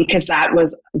 because that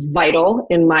was vital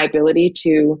in my ability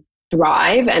to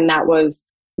thrive. And that was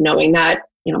knowing that,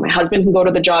 my husband can go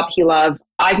to the job he loves,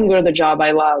 I can go to the job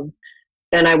I love.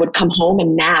 Then I would come home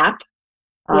and nap.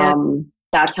 Yeah.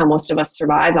 That's how most of us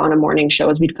survived on a morning show,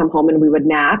 is we'd come home and we would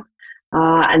nap.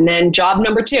 And then job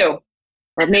number 2,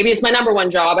 or maybe it's my number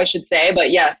 1 job, I should say.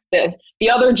 But yes, the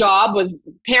other job was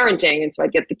parenting. And so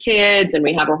I'd get the kids and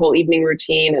we have our whole evening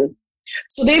routine. And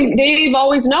So they've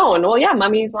always known, well, yeah,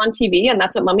 mommy's on TV and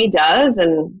that's what mommy does.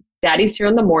 And daddy's here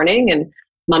in the morning and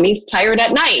mommy's tired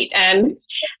at night. And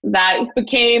that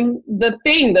became the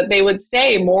thing that they would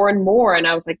say more and more. And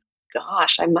I was like,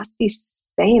 gosh, I must be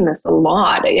saying this a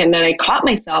lot. And then I caught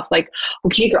myself like,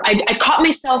 okay, girl, I caught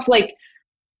myself like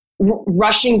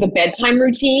rushing the bedtime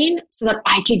routine so that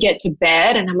I could get to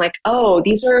bed. And I'm like, oh,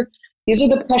 these are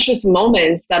the precious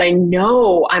moments that I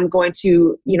know I'm going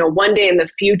to, one day in the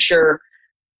future,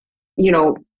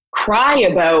 cry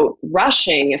about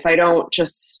rushing if I don't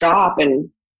just stop and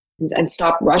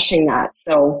stop rushing that.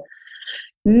 So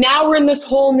now we're in this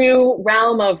whole new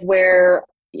realm of where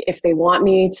if they want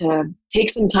me to take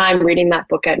some time reading that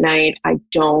book at night, I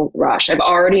don't rush. I've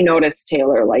already noticed,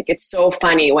 Taylor, like it's so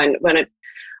funny when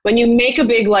you make a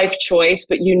big life choice,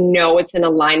 but it's in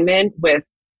alignment with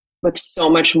so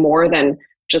much more than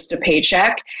just a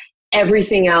paycheck,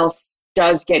 everything else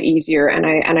does get easier. And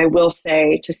I will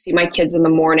say, to see my kids in the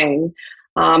morning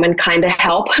and kind of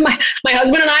help. My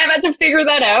husband and I have had to figure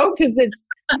that out because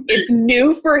it's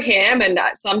new for him. And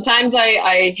sometimes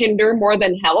I hinder more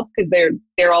than help because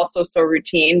they're also so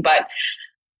routine. But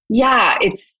yeah,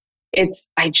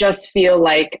 I just feel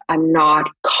like I'm not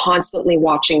constantly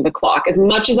watching the clock. As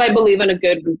much as I believe in a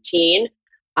good routine,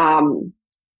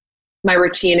 my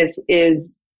routine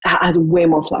has way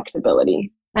more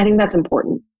flexibility. I think that's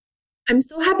important. I'm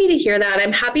so happy to hear that.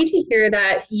 I'm happy to hear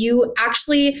that you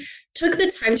actually took the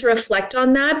time to reflect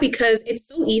on that, because it's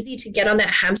so easy to get on that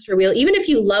hamster wheel. Even if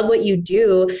you love what you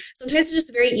do, sometimes it's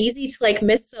just very easy to like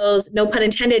miss those, no pun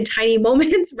intended, tiny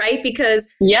moments, right? Because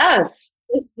yes,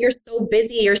 you're so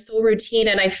busy, you're so routine.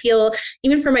 And I feel,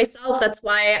 even for myself, that's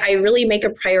why I really make a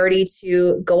priority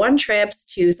to go on trips,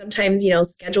 to sometimes,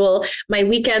 schedule my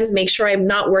weekends, make sure I'm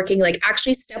not working, like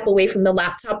actually step away from the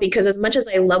laptop, because as much as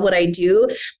I love what I do,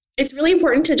 it's really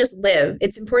important to just live.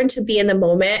 It's important to be in the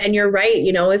moment. And you're right.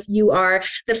 If you are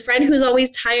the friend who's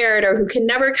always tired or who can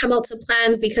never come out to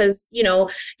plans because, you're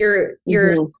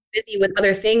mm-hmm. busy with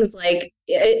other things, like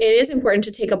it is important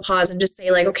to take a pause and just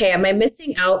say like, okay, am I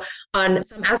missing out on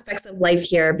some aspects of life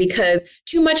here? Because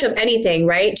too much of anything,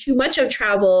 right? Too much of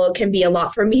travel can be a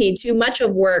lot for me. Too much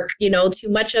of work, too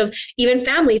much of even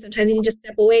family. Sometimes you need to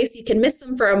step away so you can miss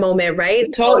them for a moment, right?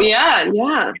 So yeah.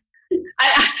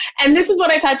 And this is what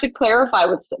I've had to clarify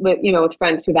with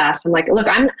friends who've asked. I'm like, look,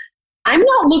 I'm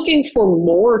not looking for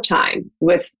more time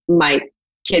with my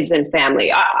kids and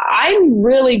family. I'm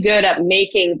really good at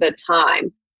making the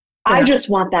time. Yeah. I just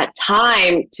want that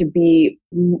time to be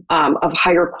of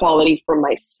higher quality for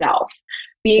myself.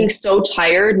 Being so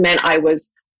tired meant I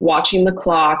was watching the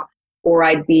clock, or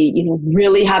I'd be,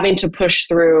 really having to push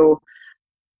through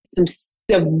some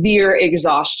severe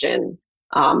exhaustion.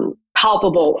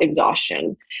 Palpable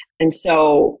exhaustion. And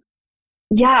so,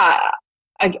 yeah,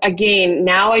 again,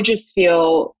 now I just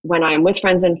feel when I'm with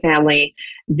friends and family,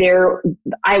 there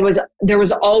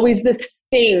was always this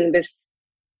thing,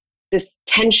 this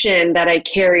tension that I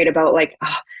carried about like,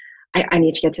 I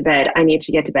need to get to bed. I need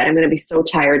to get to bed. I'm going to be so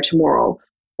tired tomorrow.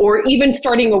 Or even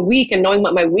starting a week and knowing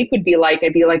what my week would be like,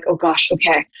 I'd be like, oh gosh,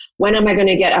 okay, when am I going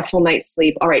to get a full night's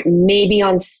sleep? All right, maybe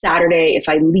on Saturday, if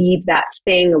I leave that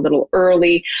thing a little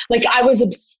early. Like I was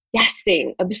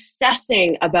obsessing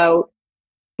about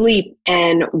sleep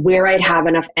and where I'd have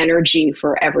enough energy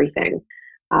for everything.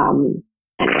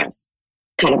 Anyways,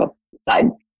 kind of a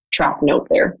side track note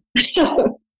there.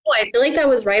 I feel like that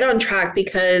was right on track,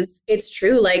 because it's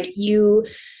true. Like you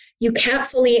can't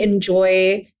fully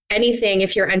enjoy anything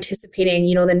if you're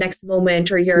anticipating, the next moment,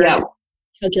 or you're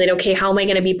calculating, okay, how am I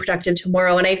going to be productive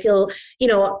tomorrow? And I feel,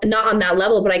 not on that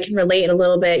level, but I can relate a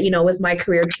little bit, with my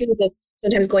career too, just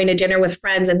sometimes going to dinner with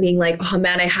friends and being like, oh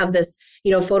man, I have this,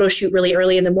 photo shoot really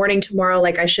early in the morning tomorrow.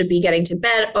 Like I should be getting to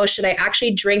bed. Oh, should I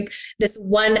actually drink this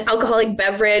one alcoholic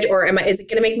beverage, or is it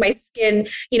going to make my skin,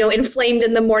 inflamed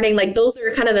in the morning? Like those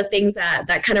are kind of the things that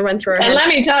kind of run through our heads. And let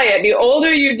me tell you, the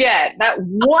older you get, that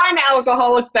one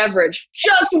alcoholic beverage,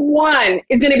 just one,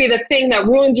 is going to be the thing that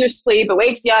ruins your sleep. It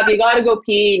wakes you up. You got to go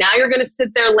pee. Now you're going to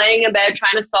sit there laying in bed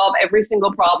trying to solve every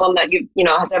single problem that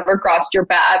has ever crossed your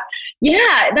path.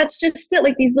 Yeah, that's just it.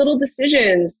 Like these little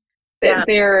decisions that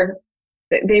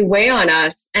they weigh on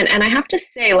us. And I have to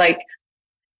say, like,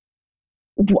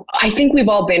 I think we've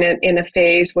all been in a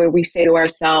phase where we say to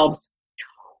ourselves,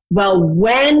 well,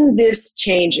 when this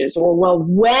changes, or well,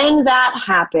 when that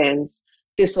happens,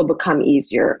 this will become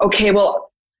easier. Okay,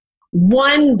 well,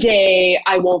 one day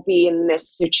I won't be in this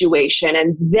situation,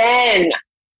 and then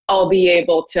I'll be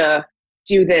able to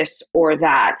do this or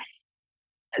that.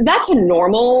 That's a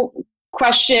normal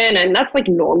question, and that's like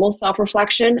normal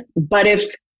self-reflection. But if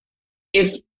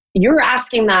you're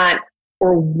asking that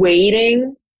or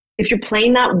waiting, if you're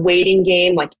playing that waiting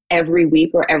game like every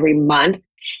week or every month,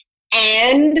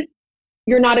 and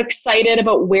you're not excited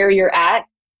about where you're at,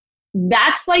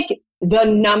 that's like the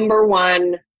number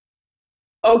one,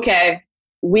 okay,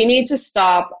 we need to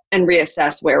stop and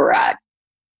reassess where we're at.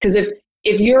 Because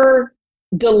if you're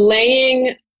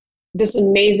delaying this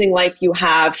amazing life you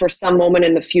have for some moment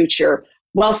in the future,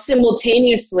 while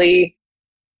simultaneously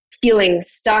feeling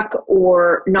stuck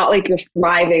or not like you're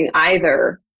thriving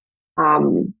either,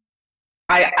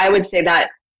 I would say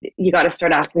that you got to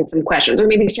start asking some questions, or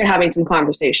maybe start having some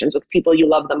conversations with people you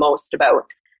love the most about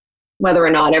whether or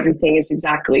not everything is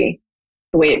exactly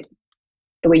the way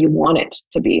you want it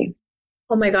to be.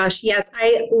 Oh my gosh. Yes.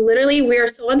 We are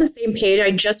so on the same page.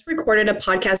 I just recorded a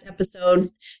podcast episode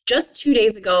just 2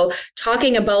 days ago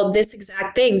talking about this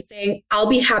exact thing, saying, I'll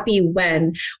be happy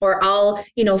when, or I'll,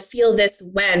 feel this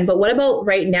when, but what about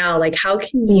right now? Like, how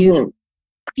can you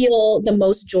feel the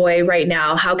most joy right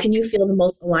now? How can you feel the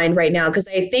most aligned right now? Because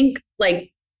I think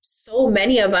like so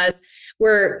many of us,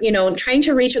 we're, trying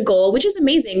to reach a goal, which is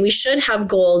amazing. We should have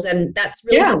goals, and that's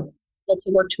really helpful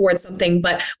to work towards something.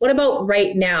 But what about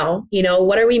right now?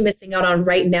 What are we missing out on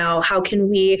right now? How can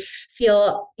we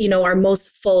feel, our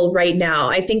most full right now?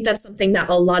 I think that's something that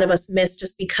a lot of us miss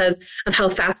just because of how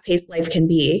fast-paced life can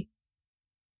be.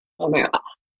 Oh my God.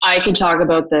 I could talk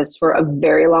about this for a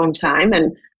very long time.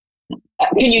 And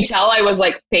can you tell I was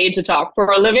like paid to talk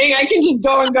for a living? I can just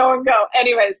go and go and go.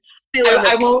 Anyways,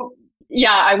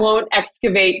 I won't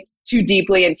excavate too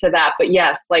deeply into that. But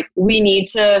yes, like we need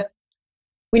to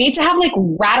have like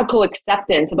radical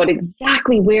acceptance about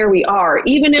exactly where we are,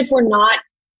 even if we're not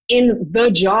in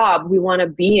the job we want to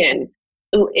be in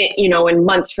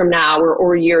months from now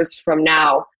or years from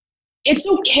now. It's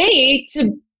okay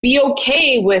to be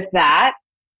okay with that,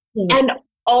 and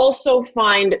also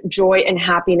find joy and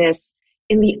happiness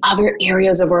in the other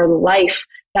areas of our life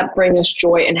that bring us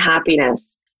joy and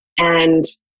happiness. And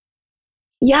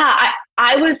yeah,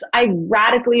 I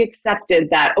radically accepted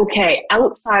that, okay,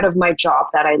 outside of my job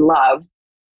that I love,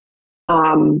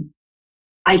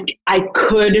 I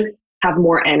could have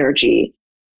more energy.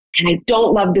 And I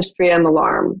don't love this 3 a.m.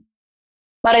 alarm,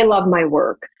 but I love my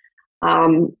work.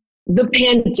 The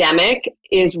pandemic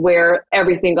is where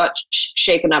everything got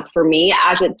shaken up for me,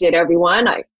 as it did everyone.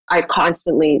 I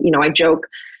constantly, I joke,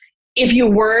 if you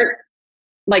weren't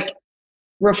like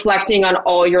reflecting on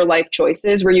all your life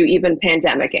choices, were you even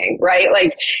pandemicking, right?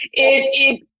 Like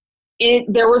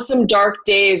there were some dark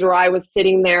days where I was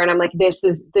sitting there and I'm like, this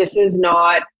is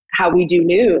not how we do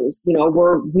news.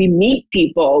 We meet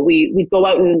people, we go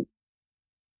out and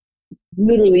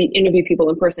literally interview people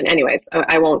in person. Anyways,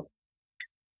 I won't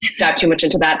dive too much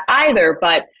into that either,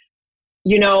 but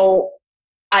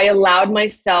I allowed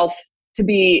myself to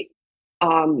be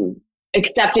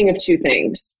accepting of 2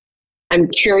 things. I'm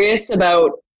curious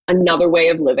about another way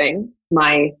of living,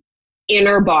 my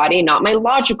inner body, not my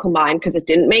logical mind, because it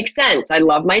didn't make sense. I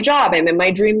love my job. I'm in my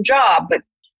dream job, but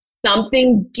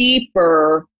something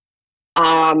deeper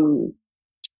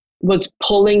was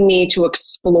pulling me to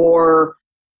explore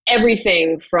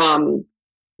everything from,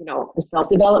 the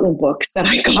self-development books that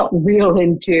I got real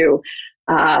into,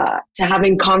 to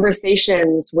having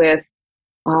conversations with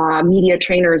media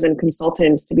trainers and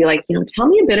consultants to be like, tell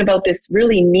me a bit about this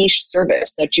really niche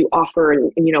service that you offer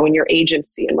in your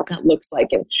agency and what that looks like.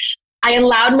 And I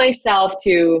allowed myself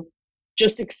to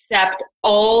just accept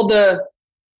all the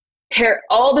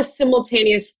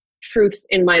simultaneous truths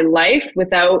in my life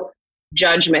without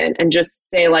judgment, and just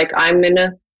say like, I'm in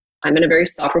a very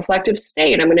self-reflective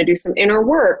state. I'm going to do some inner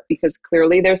work because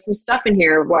clearly there's some stuff in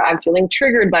here where I'm feeling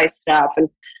triggered by stuff. And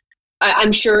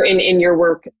I'm sure in your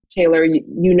work, Taylor,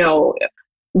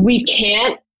 we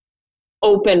can't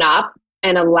open up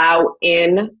and allow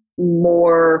in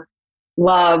more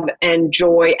love and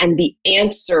joy and the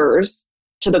answers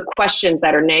to the questions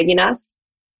that are nagging us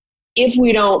if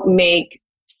we don't make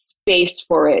space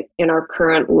for it in our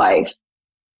current life.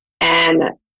 And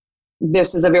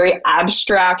this is a very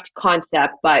abstract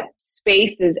concept, but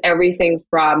space is everything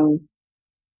from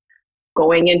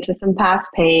going into some past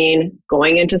pain,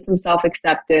 going into some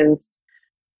self-acceptance,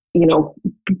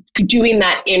 doing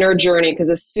that inner journey. Because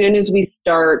as soon as we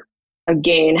start,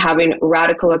 again, having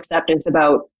radical acceptance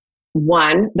about,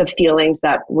 1, the feelings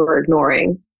that we're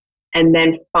ignoring, and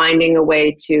then finding a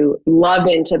way to love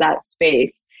into that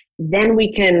space, then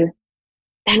we can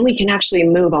actually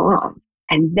move on.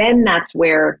 And then that's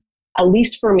where, at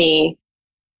least for me,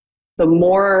 the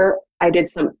more I did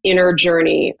some inner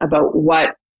journey about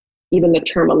what even the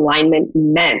term alignment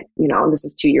meant, this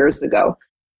is 2 years ago.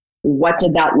 What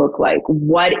did that look like?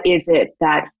 What is it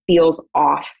that feels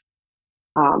off?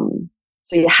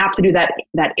 So you have to do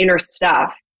that inner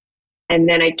stuff. And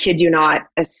then I kid you not,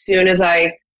 as soon as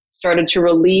I started to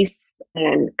release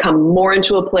and come more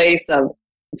into a place of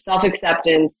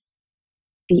self-acceptance,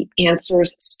 the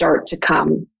answers start to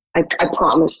come. I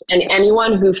promise. And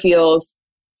anyone who feels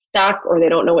stuck or they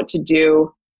don't know what to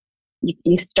do,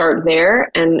 you start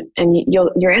there, and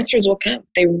your answers will come.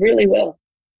 They really will.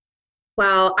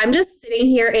 Wow, I'm just sitting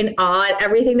here in awe at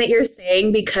everything that you're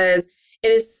saying, because it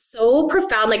is so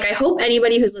profound. Like, I hope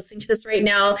anybody who's listening to this right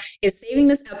now is saving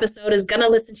this episode, is going to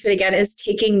listen to it again, is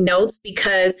taking notes,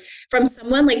 because from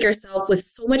someone like yourself with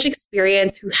so much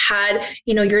experience, who had,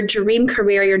 your dream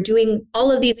career, you're doing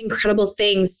all of these incredible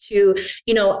things, to,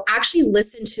 actually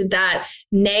listen to that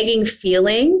nagging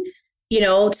feeling,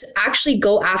 to actually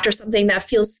go after something that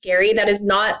feels scary, that is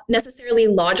not necessarily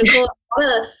logical.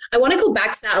 I want to go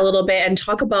back to that a little bit and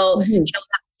talk about,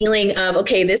 that feeling of,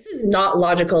 okay, this is not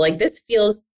logical. Like, this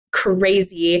feels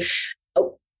crazy.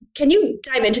 Can you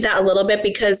dive into that a little bit?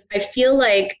 Because I feel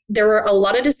like there were a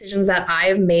lot of decisions that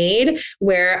I've made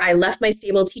where I left my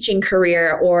stable teaching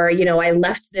career, or, I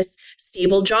left this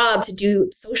stable job to do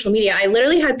social media. I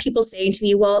literally had people saying to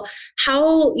me, well,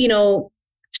 how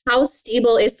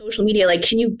stable is social media? Like,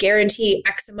 can you guarantee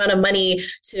X amount of money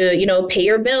to, pay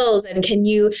your bills? And can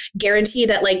you guarantee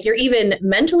that, like, you're even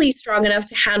mentally strong enough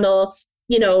to handle,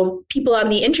 people on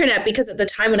the internet? Because at the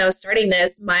time when I was starting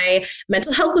this, my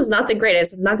mental health was not the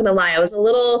greatest. I'm not going to lie. I was a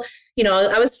little,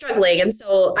 I was struggling. And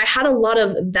so I had a lot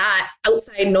of that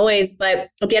outside noise.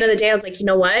 But at the end of the day, I was like, you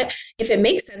know what? If it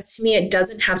makes sense to me, it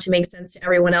doesn't have to make sense to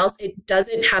everyone else. It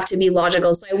doesn't have to be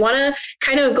logical. So I want to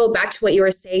kind of go back to what you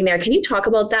were saying there. Can you talk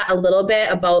about that a little bit,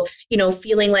 about,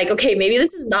 feeling like, okay, maybe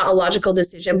this is not a logical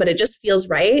decision, but it just feels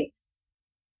right?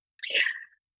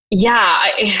 Yeah,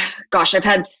 I've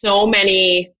had so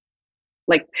many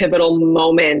like pivotal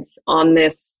moments on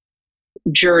this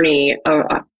journey.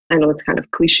 I know it's kind of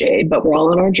cliche, but we're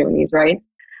all on our journeys, right?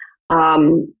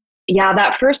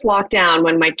 That first lockdown,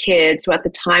 when my kids, who at the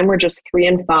time were just 3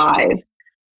 and 5,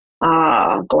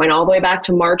 going all the way back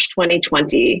to March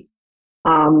 2020,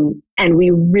 and we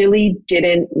really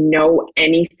didn't know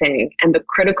anything. And the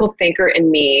critical thinker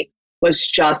in me was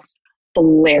just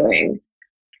flaring.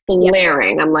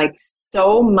 I'm like,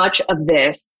 so much of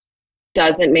this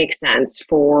doesn't make sense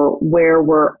for where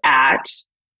we're at.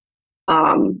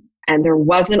 And there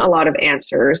wasn't a lot of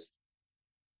answers.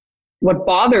 What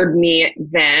bothered me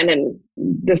then, and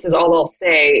this is all I'll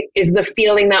say, is the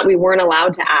feeling that we weren't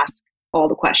allowed to ask all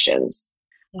the questions.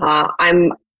 I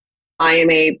am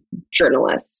a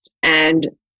journalist, and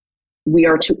we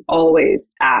are to always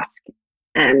ask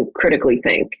and critically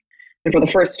think. And for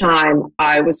the first time,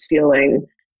 I was feeling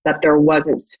that there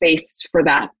wasn't space for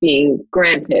that being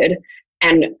granted.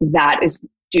 And that is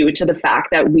due to the fact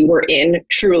that we were in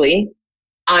truly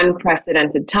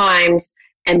unprecedented times,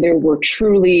 and there were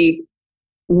truly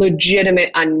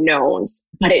legitimate unknowns.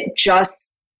 But it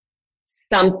just,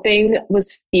 something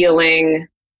was feeling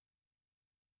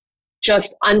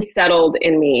just unsettled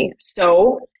in me.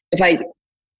 So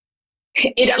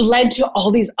it led to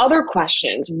all these other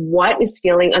questions. What is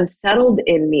feeling unsettled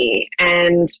in me?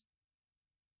 And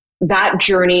that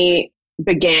journey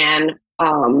began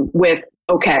with,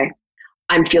 okay,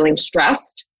 I'm feeling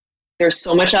stressed. There's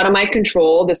so much out of my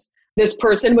control. This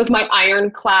person with my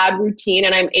ironclad routine,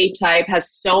 and I'm A-type,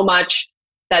 has so much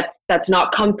that's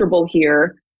not comfortable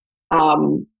here.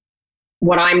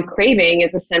 What I'm craving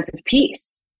is a sense of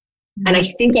peace. Mm-hmm. And I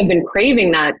think I've been craving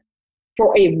that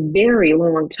for a very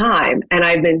long time. And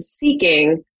I've been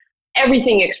seeking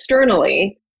everything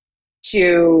externally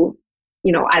to,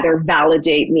 either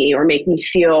validate me or make me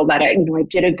feel that I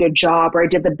did a good job, or I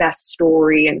did the best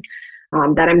story, and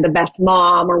that I'm the best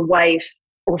mom or wife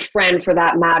or friend, for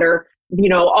that matter.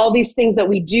 All these things that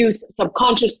we do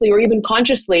subconsciously or even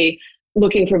consciously,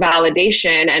 looking for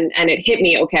validation. And it hit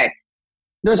me, okay,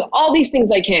 there's all these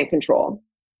things I can't control.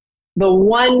 The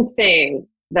one thing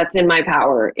that's in my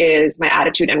power is my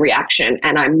attitude and reaction.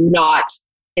 And I'm not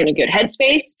in a good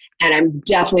headspace, and I'm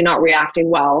definitely not reacting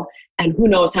well. And who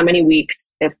knows how many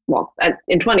weeks, in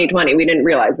 2020, we didn't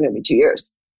realize it would be 2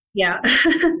 years. Yeah.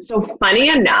 So funny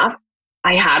enough,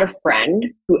 I had a friend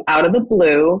who out of the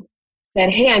blue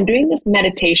said, hey, I'm doing this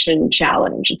meditation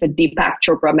challenge. It's a Deepak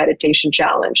Chopra meditation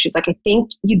challenge. She's like, I think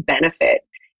you'd benefit.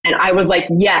 And I was like,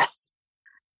 yes,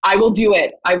 I will do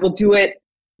it. I will do it.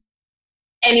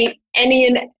 Any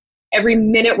and every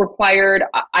minute required.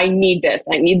 I need this.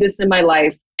 I need this in my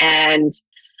life. And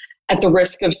at the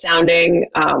risk of sounding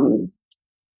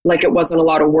like it wasn't a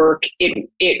lot of work,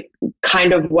 it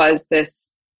kind of was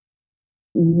this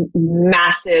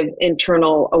massive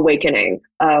internal awakening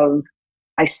of,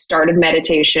 I started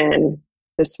meditation.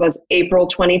 This was April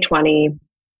 2020,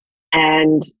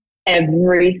 and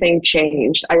everything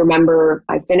changed. I remember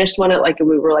I finished one at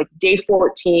we were like day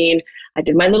 14. I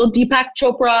did my little Deepak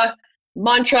Chopra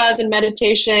mantras and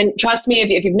meditation. Trust me,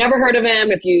 if you've never heard of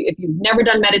him, if you've never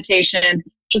done meditation,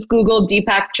 just Google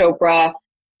Deepak Chopra.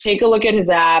 Take a look at his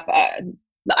app.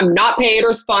 I'm not paid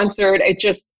or sponsored. It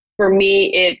just, for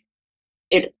me,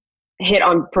 it hit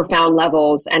on profound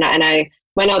levels. And I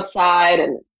went outside,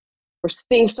 and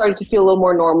things started to feel a little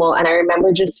more normal. And I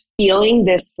remember just feeling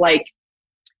this like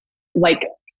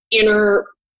inner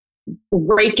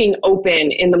breaking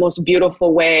open in the most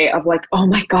beautiful way of like, oh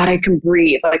my God, I can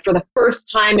breathe. Like for the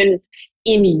first time in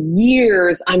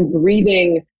years, I'm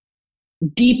breathing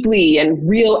deeply and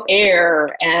real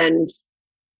air. And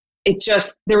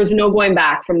there was no going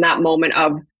back from that moment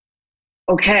of,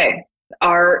 okay,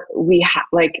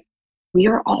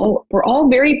 we're all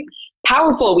very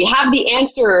powerful. We have the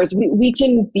answers. We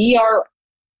can be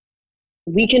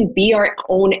our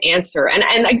own answer.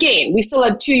 And again, we still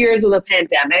had 2 years of the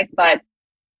pandemic, but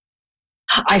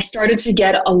I started to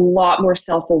get a lot more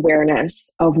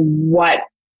self-awareness of what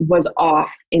was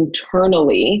off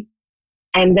internally.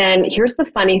 And then here's the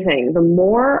funny thing. The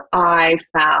more I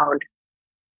found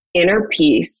inner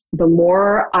peace, the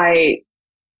more I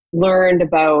learned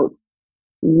about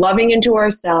loving into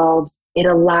ourselves, it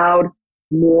allowed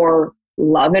more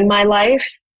love in my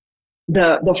life.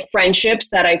 The friendships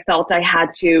that I felt I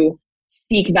had to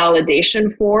seek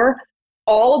validation for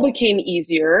all became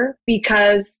easier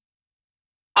because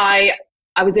I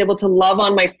was able to love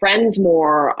on my friends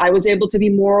more. I was able to be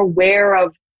more aware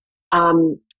of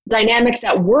dynamics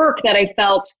at work that I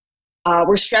felt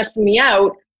were stressing me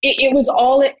out. It was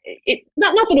all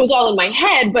not that it was all in my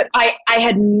head, but I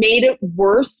had made it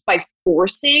worse by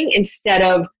forcing instead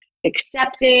of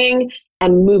accepting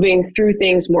and moving through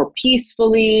things more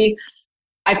peacefully.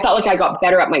 I felt like I got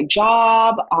better at my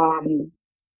job.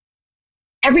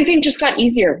 Everything just got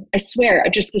easier. I swear,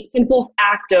 just the simple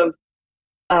act of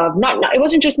not it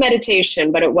wasn't just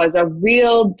meditation, but it was a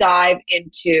real dive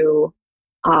into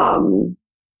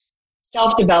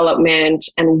self-development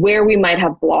and where we might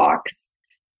have blocks.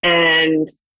 And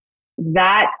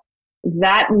that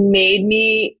made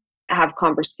me have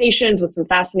conversations with some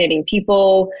fascinating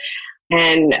people.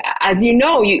 And as you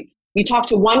know, you talk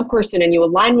to one person and you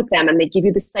align with them and they give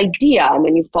you this idea, and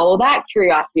then you follow that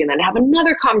curiosity and then have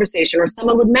another conversation, or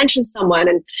someone would mention someone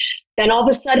and then all of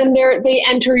a sudden they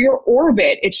enter your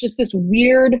orbit. It's just this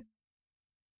weird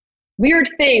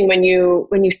thing when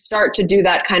you start to do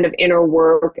that kind of inner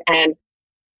work and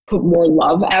put more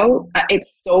love out.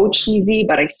 It's so cheesy,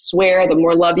 but I swear the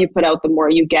more love you put out, the more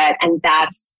you get. And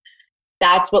that's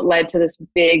what led to this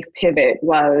big pivot.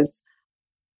 Was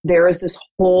there is this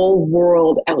whole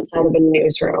world outside of a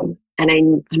newsroom, and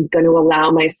I'm going to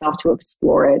allow myself to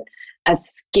explore it. As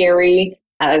scary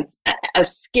and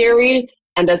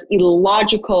as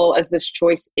illogical as this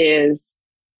choice is,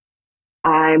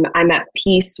 I'm at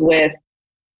peace with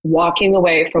walking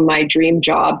away from my dream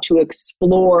job to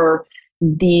explore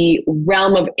the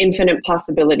realm of infinite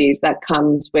possibilities that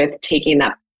comes with taking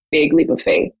that big leap of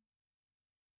faith.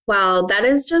 Wow, that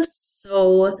is just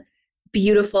so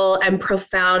beautiful and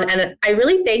profound. And I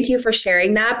really thank you for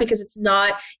sharing that, because it's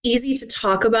not easy to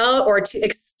talk about or to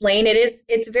explain.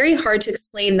 It's very hard to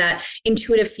explain that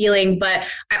intuitive feeling. But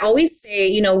I always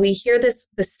say, we hear the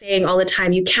saying all the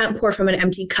time, you can't pour from an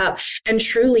empty cup. And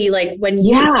truly, like when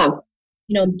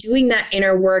doing that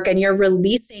inner work and you're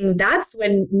releasing, that's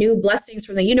when new blessings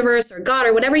from the universe or God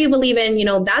or whatever you believe in,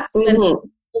 that's when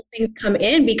those things come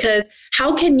in. Because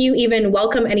how can you even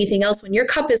welcome anything else when your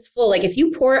cup is full? Like if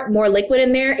you pour more liquid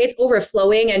in there, it's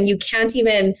overflowing and you can't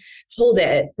even hold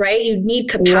it, right? You need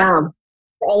capacity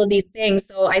for all of these things.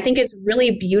 So I think it's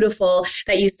really beautiful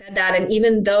that you said that. And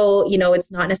even though,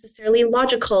 it's not necessarily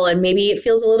logical and maybe it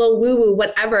feels a little woo-woo,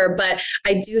 whatever, but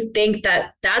I do think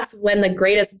that that's when the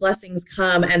greatest blessings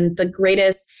come and the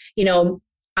greatest,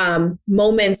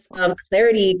 moments of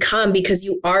clarity come, because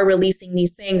you are releasing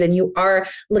these things and you are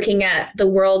looking at the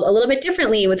world a little bit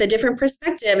differently with a different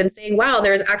perspective and saying, wow,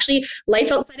 there's actually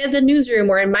life outside of the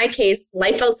newsroom, or in my case,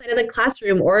 life outside of the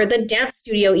classroom or the dance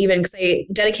studio, even because I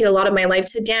dedicate a lot of my life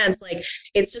to dance. Like,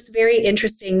 it's just very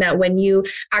interesting that when you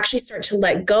actually start to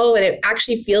let go and it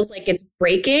actually feels like it's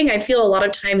breaking. I feel a lot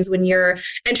of times when you're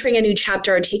entering a new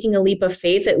chapter or taking a leap of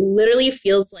faith, it literally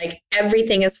feels like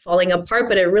everything is falling apart,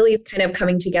 but it really is kind of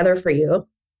coming together for you.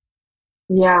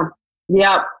 Yeah.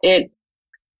 You hit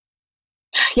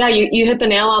the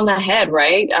nail on the head,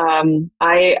 right?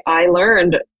 I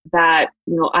learned that,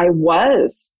 I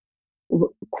was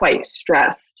quite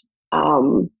stressed.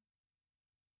 And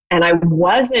I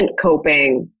wasn't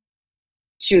coping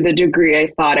to the degree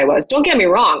I thought I was. Don't get me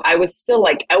wrong. I was still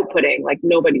like outputting like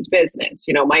nobody's business.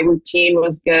 You know, my routine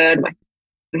was good. My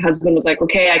husband was like,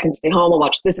 okay, I can stay home. I'll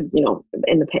watch. This is, you know,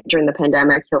 during the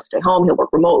pandemic, he'll stay home. He'll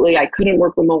work remotely. I couldn't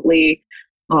work remotely.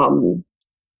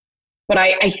 But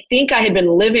I think I had been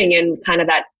living in kind of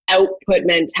that output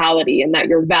mentality, and that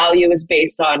your value is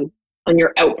based on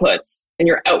your outputs and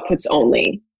your outputs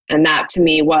only. And that to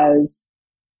me was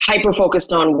hyper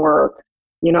focused on work,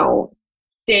 you know,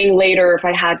 staying later if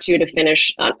I had to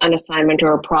finish an assignment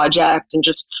or a project, and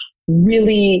just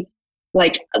really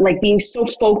like being so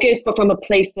focused, but from a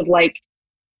place of like,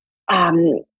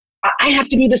 I have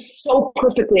to do this so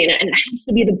perfectly, and it has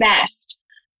to be the best.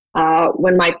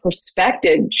 When my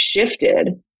perspective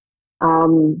shifted,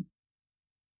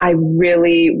 I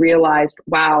really realized,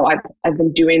 wow, I've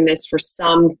been doing this for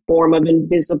some form of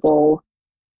invisible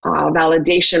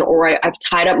validation, or I've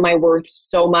tied up my worth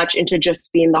so much into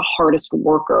just being the hardest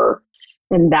worker.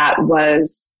 And that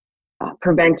was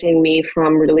preventing me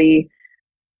from really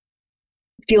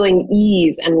feeling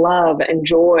ease and love and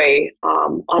joy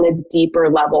on a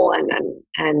deeper level.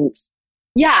 And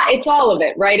yeah, it's all of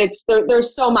it, right? It's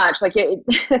there's so much like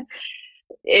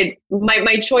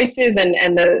my choices and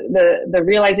the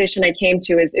realization I came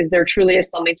to is there truly is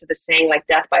something to the saying like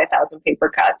death by 1,000 paper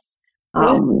cuts.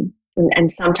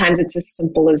 And sometimes it's as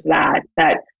simple as that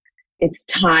it's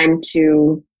time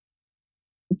to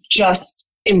just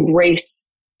embrace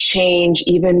change,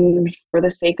 even for the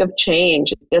sake of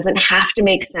change. It doesn't have to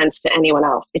make sense to anyone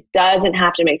else. It doesn't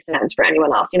have to make sense for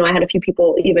anyone else. You know, I had a few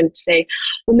people even say,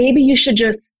 well, maybe you should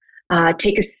just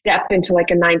take a step into like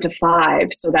a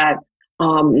 9-to-5 so that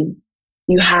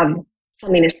you have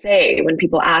something to say when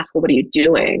people ask, well, what are you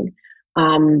doing?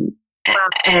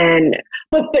 And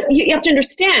but you have to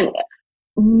understand,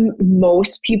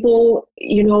 most people,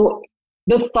 you know,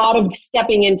 the thought of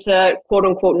stepping into quote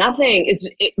unquote nothing is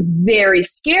very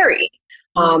scary.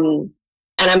 And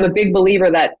I'm a big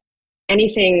believer that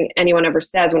anything anyone ever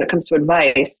says when it comes to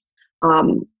advice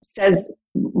says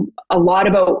a lot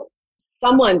about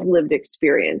someone's lived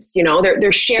experience. You know,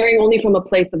 they're sharing only from a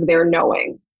place of their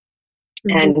knowing.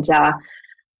 And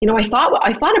you know, I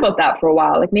thought about that for a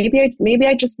while. Like maybe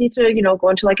I just need to, you know, go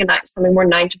into like something more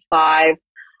 9-to-5.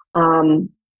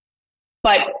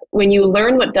 But when you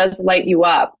learn what does light you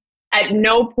up, at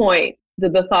no point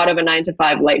did the thought of a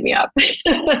 9-to-5 light me up.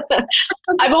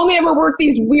 I've only ever worked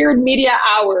these weird media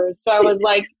hours. So I was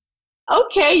like,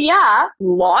 okay, yeah,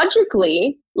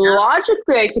 logically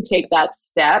I could take that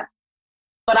step.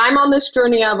 But I'm on this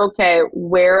journey of, okay,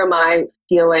 where am I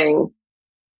feeling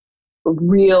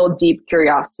real deep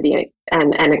curiosity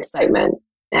and excitement?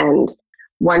 And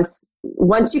once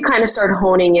you kind of start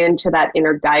honing into that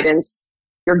inner guidance,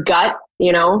 your gut,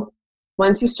 you know,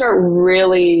 once you start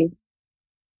really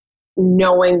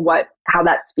knowing how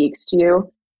that speaks to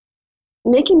you,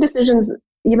 making decisions,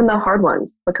 even the hard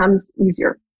ones, becomes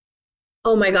easier.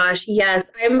 Oh my gosh,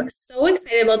 yes. I'm so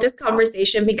excited about this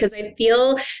conversation because I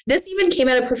feel this even came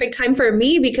at a perfect time for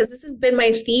me, because this has been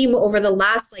my theme over the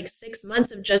last like 6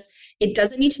 months of just, it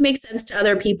doesn't need to make sense to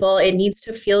other people. It needs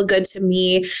to feel good to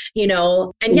me, you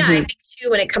know? And yeah, I think too,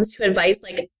 when it comes to advice,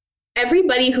 like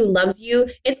everybody who loves you,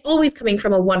 it's always coming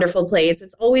from a wonderful place.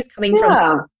 It's always coming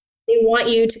from, they want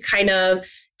you to kind of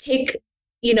take,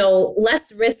 you know,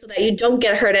 less risk so that you don't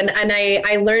get hurt. And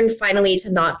I learned finally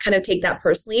to not kind of take that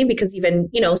personally, because even,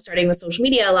 you know, starting with social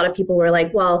media, a lot of people were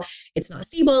like, well, it's not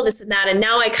stable, this and that. And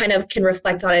now I kind of can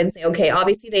reflect on it and say, okay,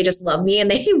 obviously they just love me and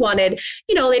they wanted,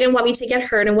 you know, they didn't want me to get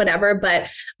hurt and whatever. But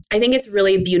I think it's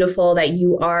really beautiful that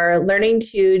you are learning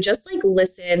to just like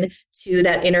listen to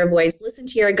that inner voice, listen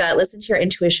to your gut, listen to your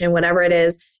intuition, whatever it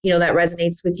is, you know, that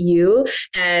resonates with you,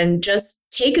 and just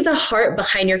take the heart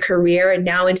behind your career and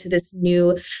now into this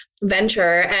new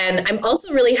venture. And I'm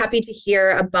also really happy to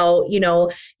hear about, you know,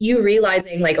 you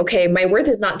realizing like, okay, my worth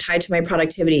is not tied to my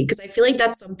productivity. Because I feel like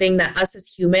that's something that us as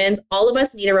humans, all of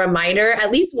us need a reminder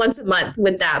at least once a month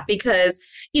with that. Because,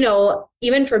 you know,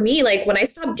 even for me, like when I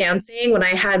stopped dancing, when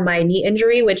I had my knee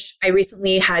injury, which I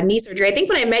recently had knee surgery, I think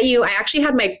when I met you, I actually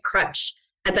had my crutch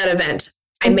at that event.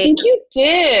 I think you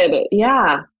did.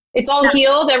 Yeah. It's all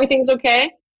healed. Everything's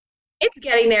okay. It's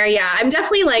getting there. Yeah. I'm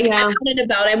definitely like, I'm out and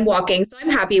about, I'm walking. So I'm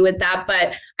happy with that.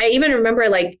 But I even remember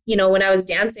like, you know, when I was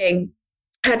dancing,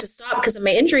 I had to stop because of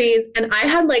my injuries. And I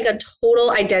had like a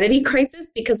total identity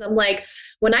crisis, because I'm like,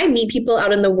 when I meet people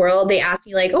out in the world, they ask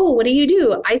me like, oh, what do you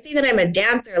do? I say that I'm a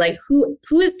dancer. Like who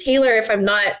is Taylor if I'm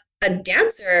not a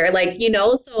dancer? Like, you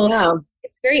know, so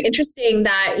it's very interesting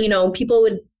that, you know, people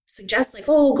would suggest like,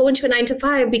 oh, go into a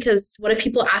 9-to-5, because what if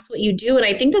people ask what you do? And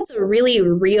I think that's a really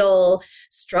real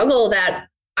struggle that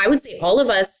I would say all of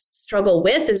us struggle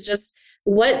with, is just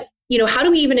how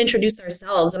do we even introduce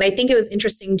ourselves? And I think it was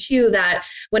interesting too that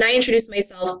when I introduce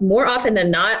myself, more often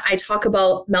than not, I talk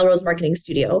about Melrose Marketing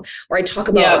Studio, or I talk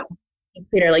about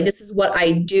creator, like this is what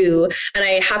I do. And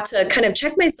I have to kind of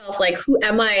check myself, like, who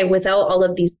am I without all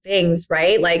of these things,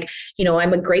 right? Like,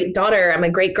 I'm a great daughter, I'm a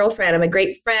great girlfriend, I'm a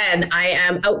great friend, I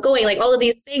am outgoing, like all of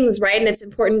these things, right? And it's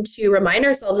important to remind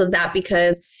ourselves of that,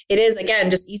 because it is, again,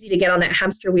 just easy to get on that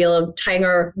hamster wheel of tying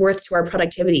our worth to our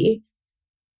productivity.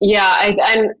 Yeah,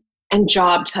 and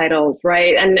job titles,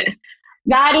 right? And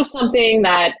that is something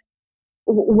that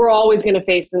we're always going to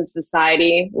face in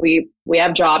society. We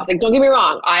have jobs. Like, don't get me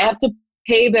wrong, I have to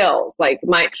pay bills. Like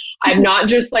I'm not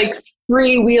just like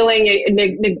freewheeling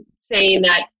and saying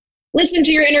that, listen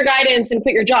to your inner guidance and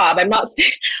quit your job. I'm not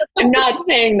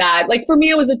saying that. Like, for me,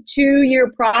 it was a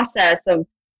 2-year process of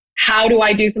how do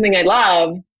I do something I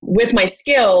love with my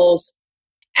skills,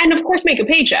 and of course make a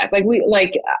paycheck.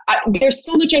 There's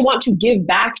so much I want to give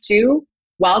back to,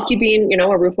 while keeping,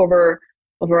 a roof over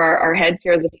our heads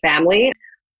here as a family.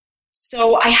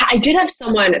 So I did have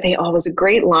someone, it was a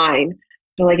great line.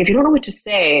 They're like, if you don't know what to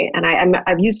say, and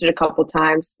I've used it a couple of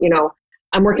times,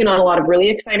 I'm working on a lot of really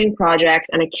exciting projects,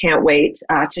 and I can't wait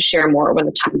to share more when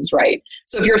the time is right.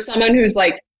 So if you're someone who's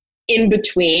like in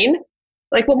between,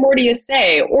 like, what more do you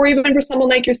say? Or even for someone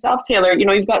like yourself, Taylor,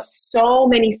 you've got so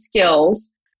many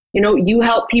skills. You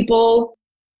help people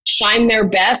shine their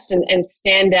best and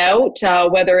stand out,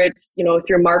 whether it's,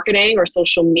 through marketing or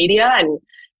social media. And,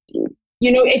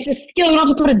 it's a skill. You don't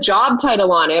have to put a job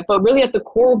title on it, but really at the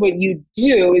core of what you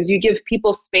do is you give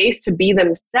people space to be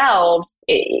themselves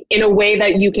in a way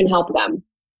that you can help them.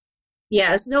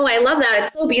 Yes. No, I love that.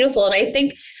 It's so beautiful. And I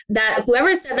think that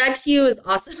whoever said that to you is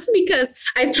awesome, because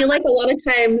I feel like a lot of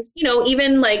times,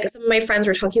 even like some of my friends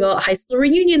were talking about high school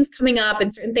reunions coming up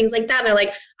and certain things like that. And they're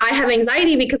like, I have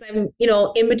anxiety because I'm,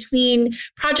 in between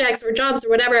projects or jobs or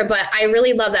whatever. But I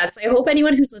really love that. So I hope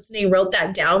anyone who's listening wrote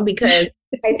that down, because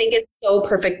I think it's so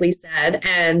perfectly said.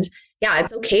 And yeah,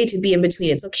 it's okay to be in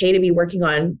between. It's okay to be working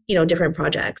on, different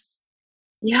projects.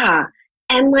 Yeah.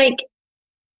 And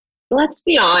let's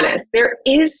be honest, there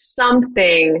is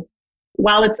something,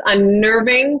 while it's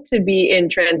unnerving to be in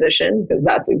transition, because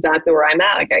that's exactly where I'm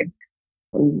at. Like,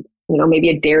 I'm, maybe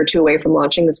a day or two away from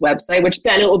launching this website, which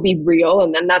then it will be real.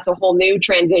 And then that's a whole new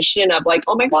transition of like,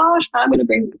 oh my gosh, I'm going to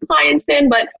bring clients in.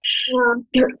 But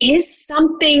there is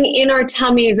something in our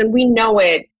tummies, and we know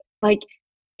it. Like,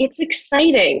 it's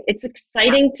exciting. It's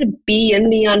exciting to be in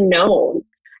the unknown.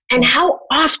 And how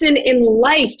often in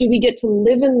life do we get to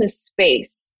live in this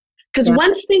space? Because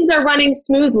once things are running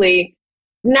smoothly,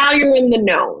 now you're in the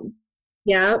known.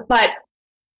 Yeah. But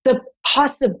the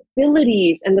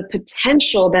possibilities and the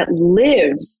potential that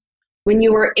lives when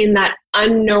you are in that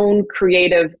unknown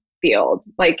creative field,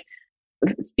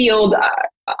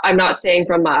 I'm not saying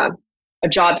from a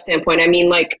job standpoint. I mean,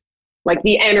 like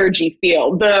the energy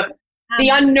field, the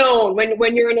unknown,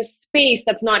 when you're in a space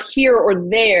that's not here or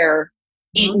there,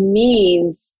 it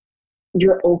means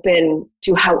you're open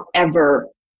to however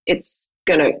it's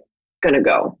gonna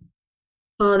go.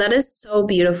 Oh, that is so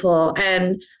beautiful.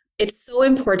 And it's so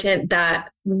important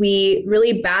that we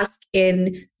really bask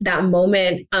in that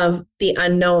moment of the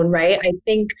unknown, right? I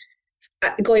think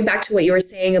going back to what you were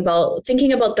saying about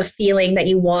thinking about the feeling that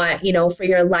you want, for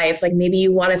your life, like maybe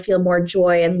you want to feel more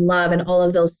joy and love and all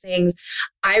of those things.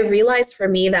 I realized for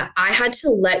me that I had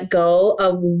to let go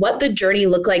of what the journey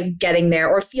looked like getting there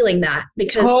or feeling that,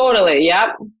 because totally,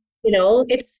 yep.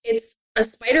 It's a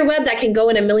spider web that can go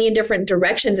in a million different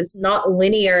directions. It's not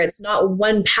linear. It's not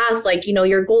one path. Like,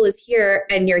 your goal is here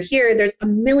and you're here. There's a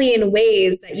million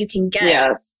ways that you can get.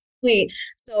 Yes.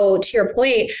 So to your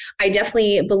point, I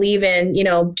definitely believe in,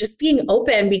 just being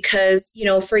open, because,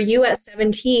 for you at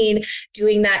 17,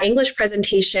 doing that English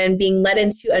presentation, being led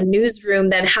into a newsroom,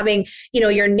 then having,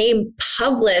 your name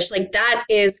published, like that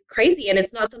is crazy. And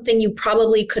it's not something you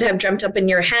probably could have dreamt up in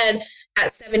your head at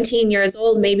 17 years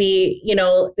old, maybe,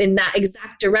 in that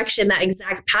exact direction, that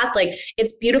exact path. Like,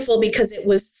 it's beautiful because it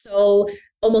was so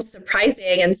almost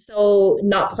surprising and so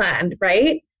not planned,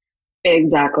 right?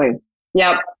 Exactly.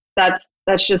 Yep.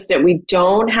 That's just it. We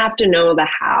don't have to know the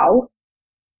how.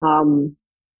 To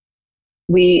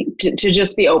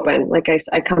just be open. Like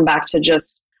I come back to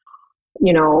just,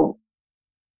 when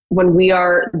we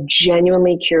are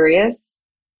genuinely curious,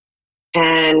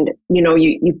 and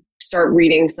you start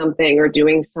reading something or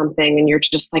doing something, and you're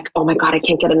just like, oh my God, I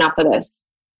can't get enough of this.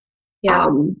 Yeah.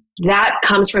 That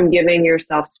comes from giving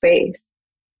yourself space,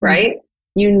 right?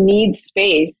 Mm-hmm. You need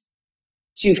space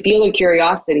to feel a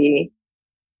curiosity,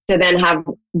 to then have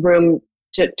room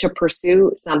to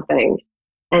pursue something.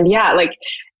 And yeah, like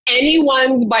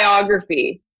anyone's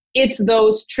biography it's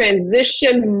those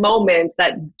transition moments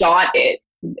that dot it.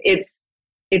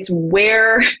 It's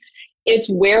where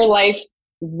life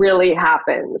really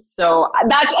happens. So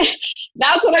that's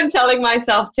what I'm telling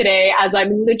myself today as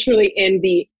I'm literally in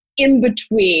the in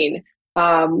between.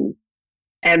 And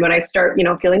when I start,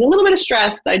 feeling a little bit of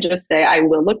stress, I just say, I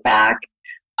will look back.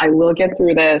 I will get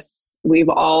through this. We've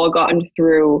all gotten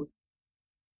through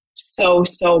so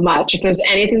much. If there's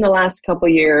anything the last couple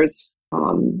of years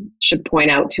should point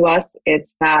out to us,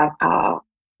 it's that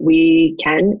we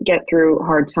can get through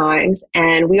hard times,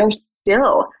 and we are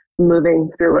still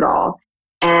moving through it all.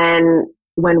 And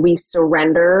when we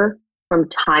surrender from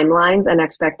timelines and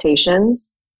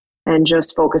expectations and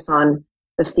just focus on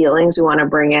the feelings we want to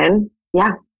bring in,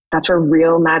 that's where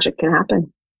real magic can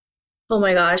happen. Oh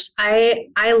my gosh.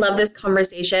 I love this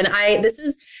conversation. This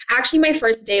is actually my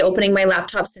first day opening my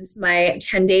laptop since my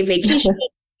 10-day vacation,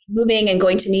 moving and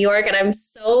going to New York. And I'm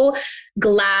so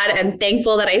glad and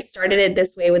thankful that I started it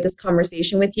this way with this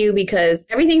conversation with you, because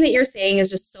everything that you're saying is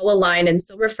just so aligned and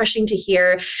so refreshing to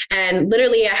hear. And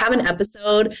literally, I have an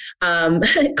episode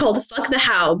called Fuck the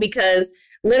How, because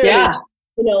literally,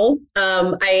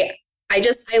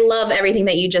 I love everything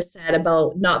that you just said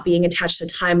about not being attached to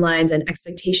timelines and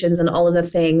expectations and all of the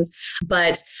things.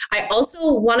 But I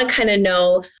also want to kind of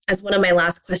know, as one of my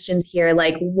last questions here,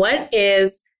 like, what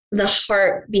is the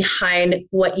heart behind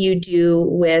what you do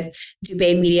with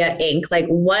Dubé Media Inc.? Like,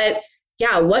 what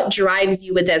drives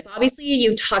you with this? Obviously,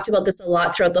 you've talked about this a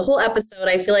lot throughout the whole episode.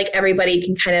 I feel like everybody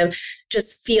can kind of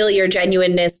just feel your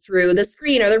genuineness through the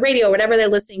screen or the radio, or whatever they're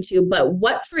listening to. But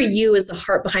what for you is the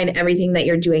heart behind everything that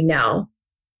you're doing now?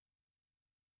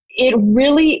 It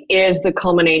really is the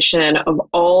culmination of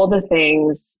all the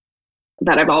things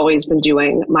that I've always been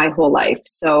doing my whole life.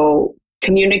 So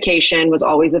communication was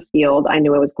always a field I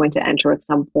knew I was going to enter at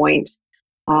some point.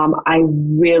 I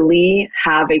really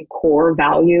have a core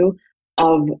value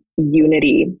of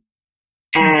unity.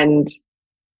 And,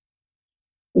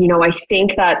 I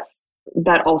think that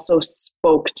also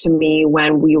spoke to me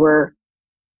when we were,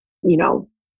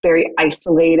 very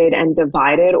isolated and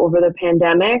divided over the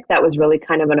pandemic. That was really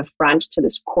kind of an affront to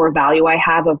this core value I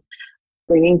have of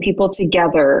bringing people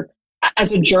together.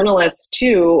 As a journalist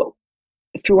too,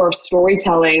 through our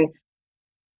storytelling,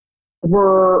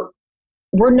 we're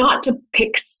not to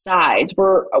pick sides.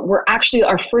 We're actually,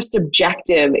 our first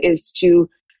objective is to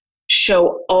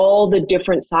show all the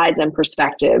different sides and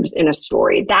perspectives in a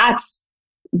story. That's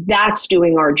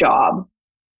doing our job.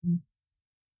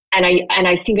 And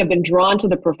I think I've been drawn to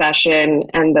the profession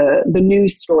and the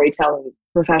news storytelling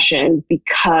profession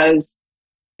because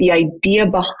the idea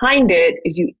behind it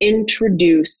is you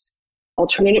introduce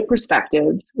alternative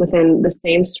perspectives within the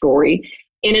same story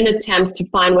in an attempt to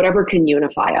find whatever can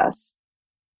unify us.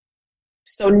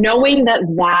 So knowing that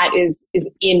is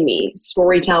in me,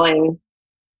 storytelling,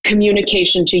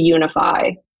 communication to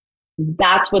unify,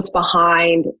 that's what's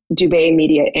behind Dubé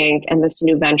Media Inc. and this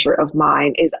new venture of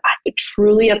mine. Is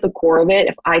truly at the core of it,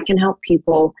 if I can help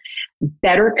people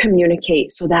better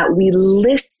communicate so that we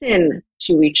listen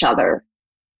to each other,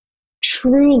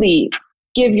 truly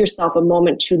give yourself a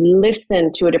moment to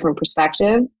listen to a different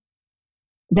perspective,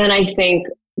 then I think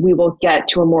we will get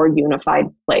to a more unified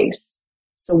place.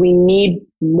 So we need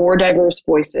more diverse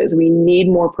voices. We need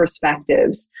more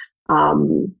perspectives,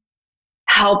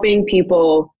 helping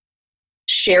people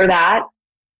share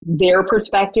their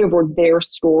perspective or their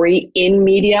story in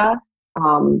media,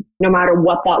 no matter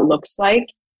what that looks like.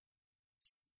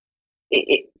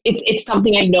 It's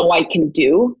something I know I can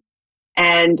do.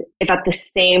 And if at the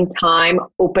same time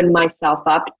open myself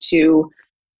up to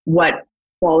what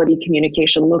quality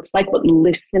communication looks like, what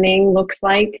listening looks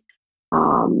like,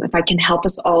 if I can help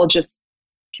us all just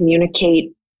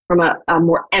communicate from a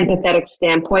more empathetic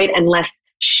standpoint and less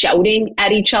shouting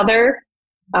at each other,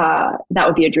 that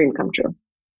would be a dream come true.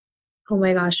 Oh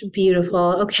my gosh,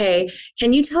 beautiful. Okay.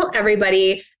 Can you tell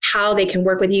everybody how they can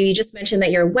work with you? You just mentioned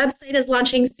that your website is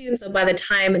launching soon. So by the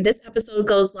time this episode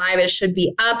goes live, it should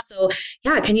be up. So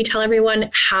can you tell everyone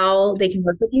how they can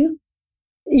work with you?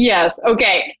 Yes.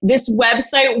 Okay. This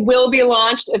website will be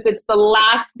launched if it's the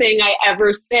last thing I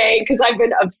ever say, because I've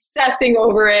been obsessing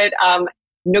over it.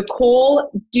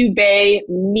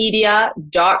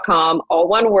 NicoleDubéMedia.com, all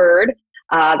one word.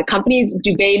 The company's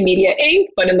Dubé Media Inc.,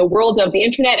 but in the world of the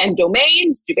internet and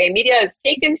domains, Dubé Media is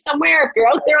taken somewhere. If you're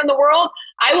out there in the world,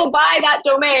 I will buy that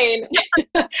domain.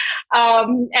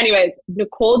 Anyways,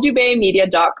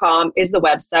 NicoleDubéMedia.com is the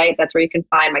website. That's where you can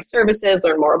find my services,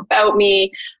 learn more about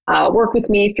me, work with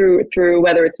me through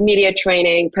whether it's media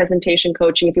training, presentation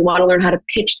coaching. If you want to learn how to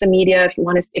pitch the media, if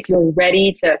you're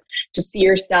ready to see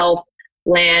yourself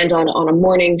land on a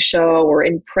morning show or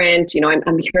in print,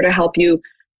 I'm here to help you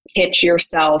pitch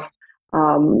yourself.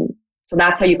 So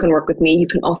that's how you can work with me. You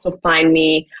can also find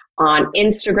me on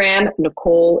Instagram,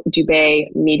 Nicole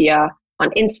Dubé Media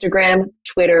on Instagram,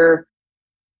 Twitter.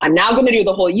 I'm now going to do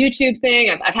the whole YouTube thing.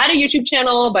 I've had a YouTube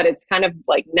channel, but it's kind of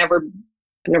like I've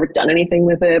never done anything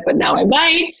with it, but now I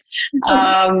might.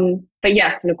 But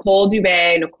yes, Nicole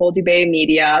Dubé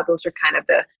Media. Those are kind of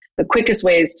the quickest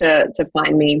ways to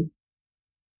find me.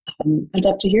 I'd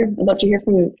love to hear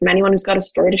from anyone who's got a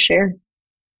story to share.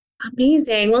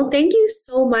 Amazing. Well, thank you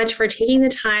so much for taking the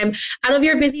time out of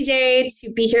your busy day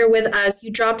to be here with us.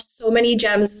 You dropped so many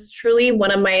gems. This is truly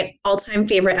one of my all-time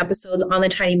favorite episodes on the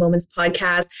Tiny Moments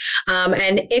podcast.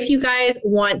 And if you guys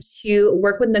want to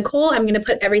work with Nicole, I'm going to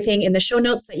put everything in the show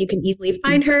notes so that you can easily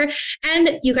find her.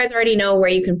 And you guys already know where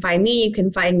you can find me. You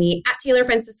can find me at Taylor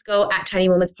Francisco, at Tiny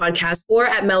Moments Podcast, or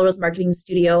at Melrose Marketing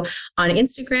Studio on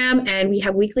Instagram. And we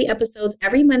have weekly episodes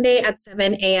every Monday at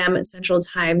 7 a.m. Central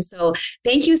Time. So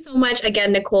thank you so much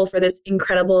again, Nicole, for this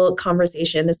incredible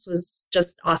conversation. This was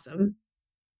just awesome.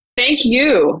 Thank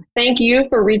you. Thank you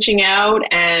for reaching out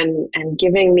and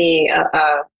giving me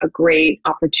a great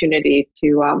opportunity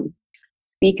to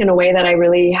speak in a way that I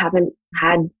really haven't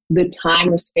had the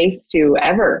time or space to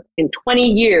ever in 20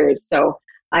 years. So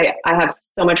I have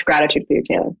so much gratitude for you,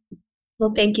 Taylor.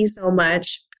 Well, thank you so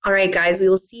much. All right, guys, we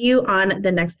will see you on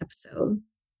the next episode.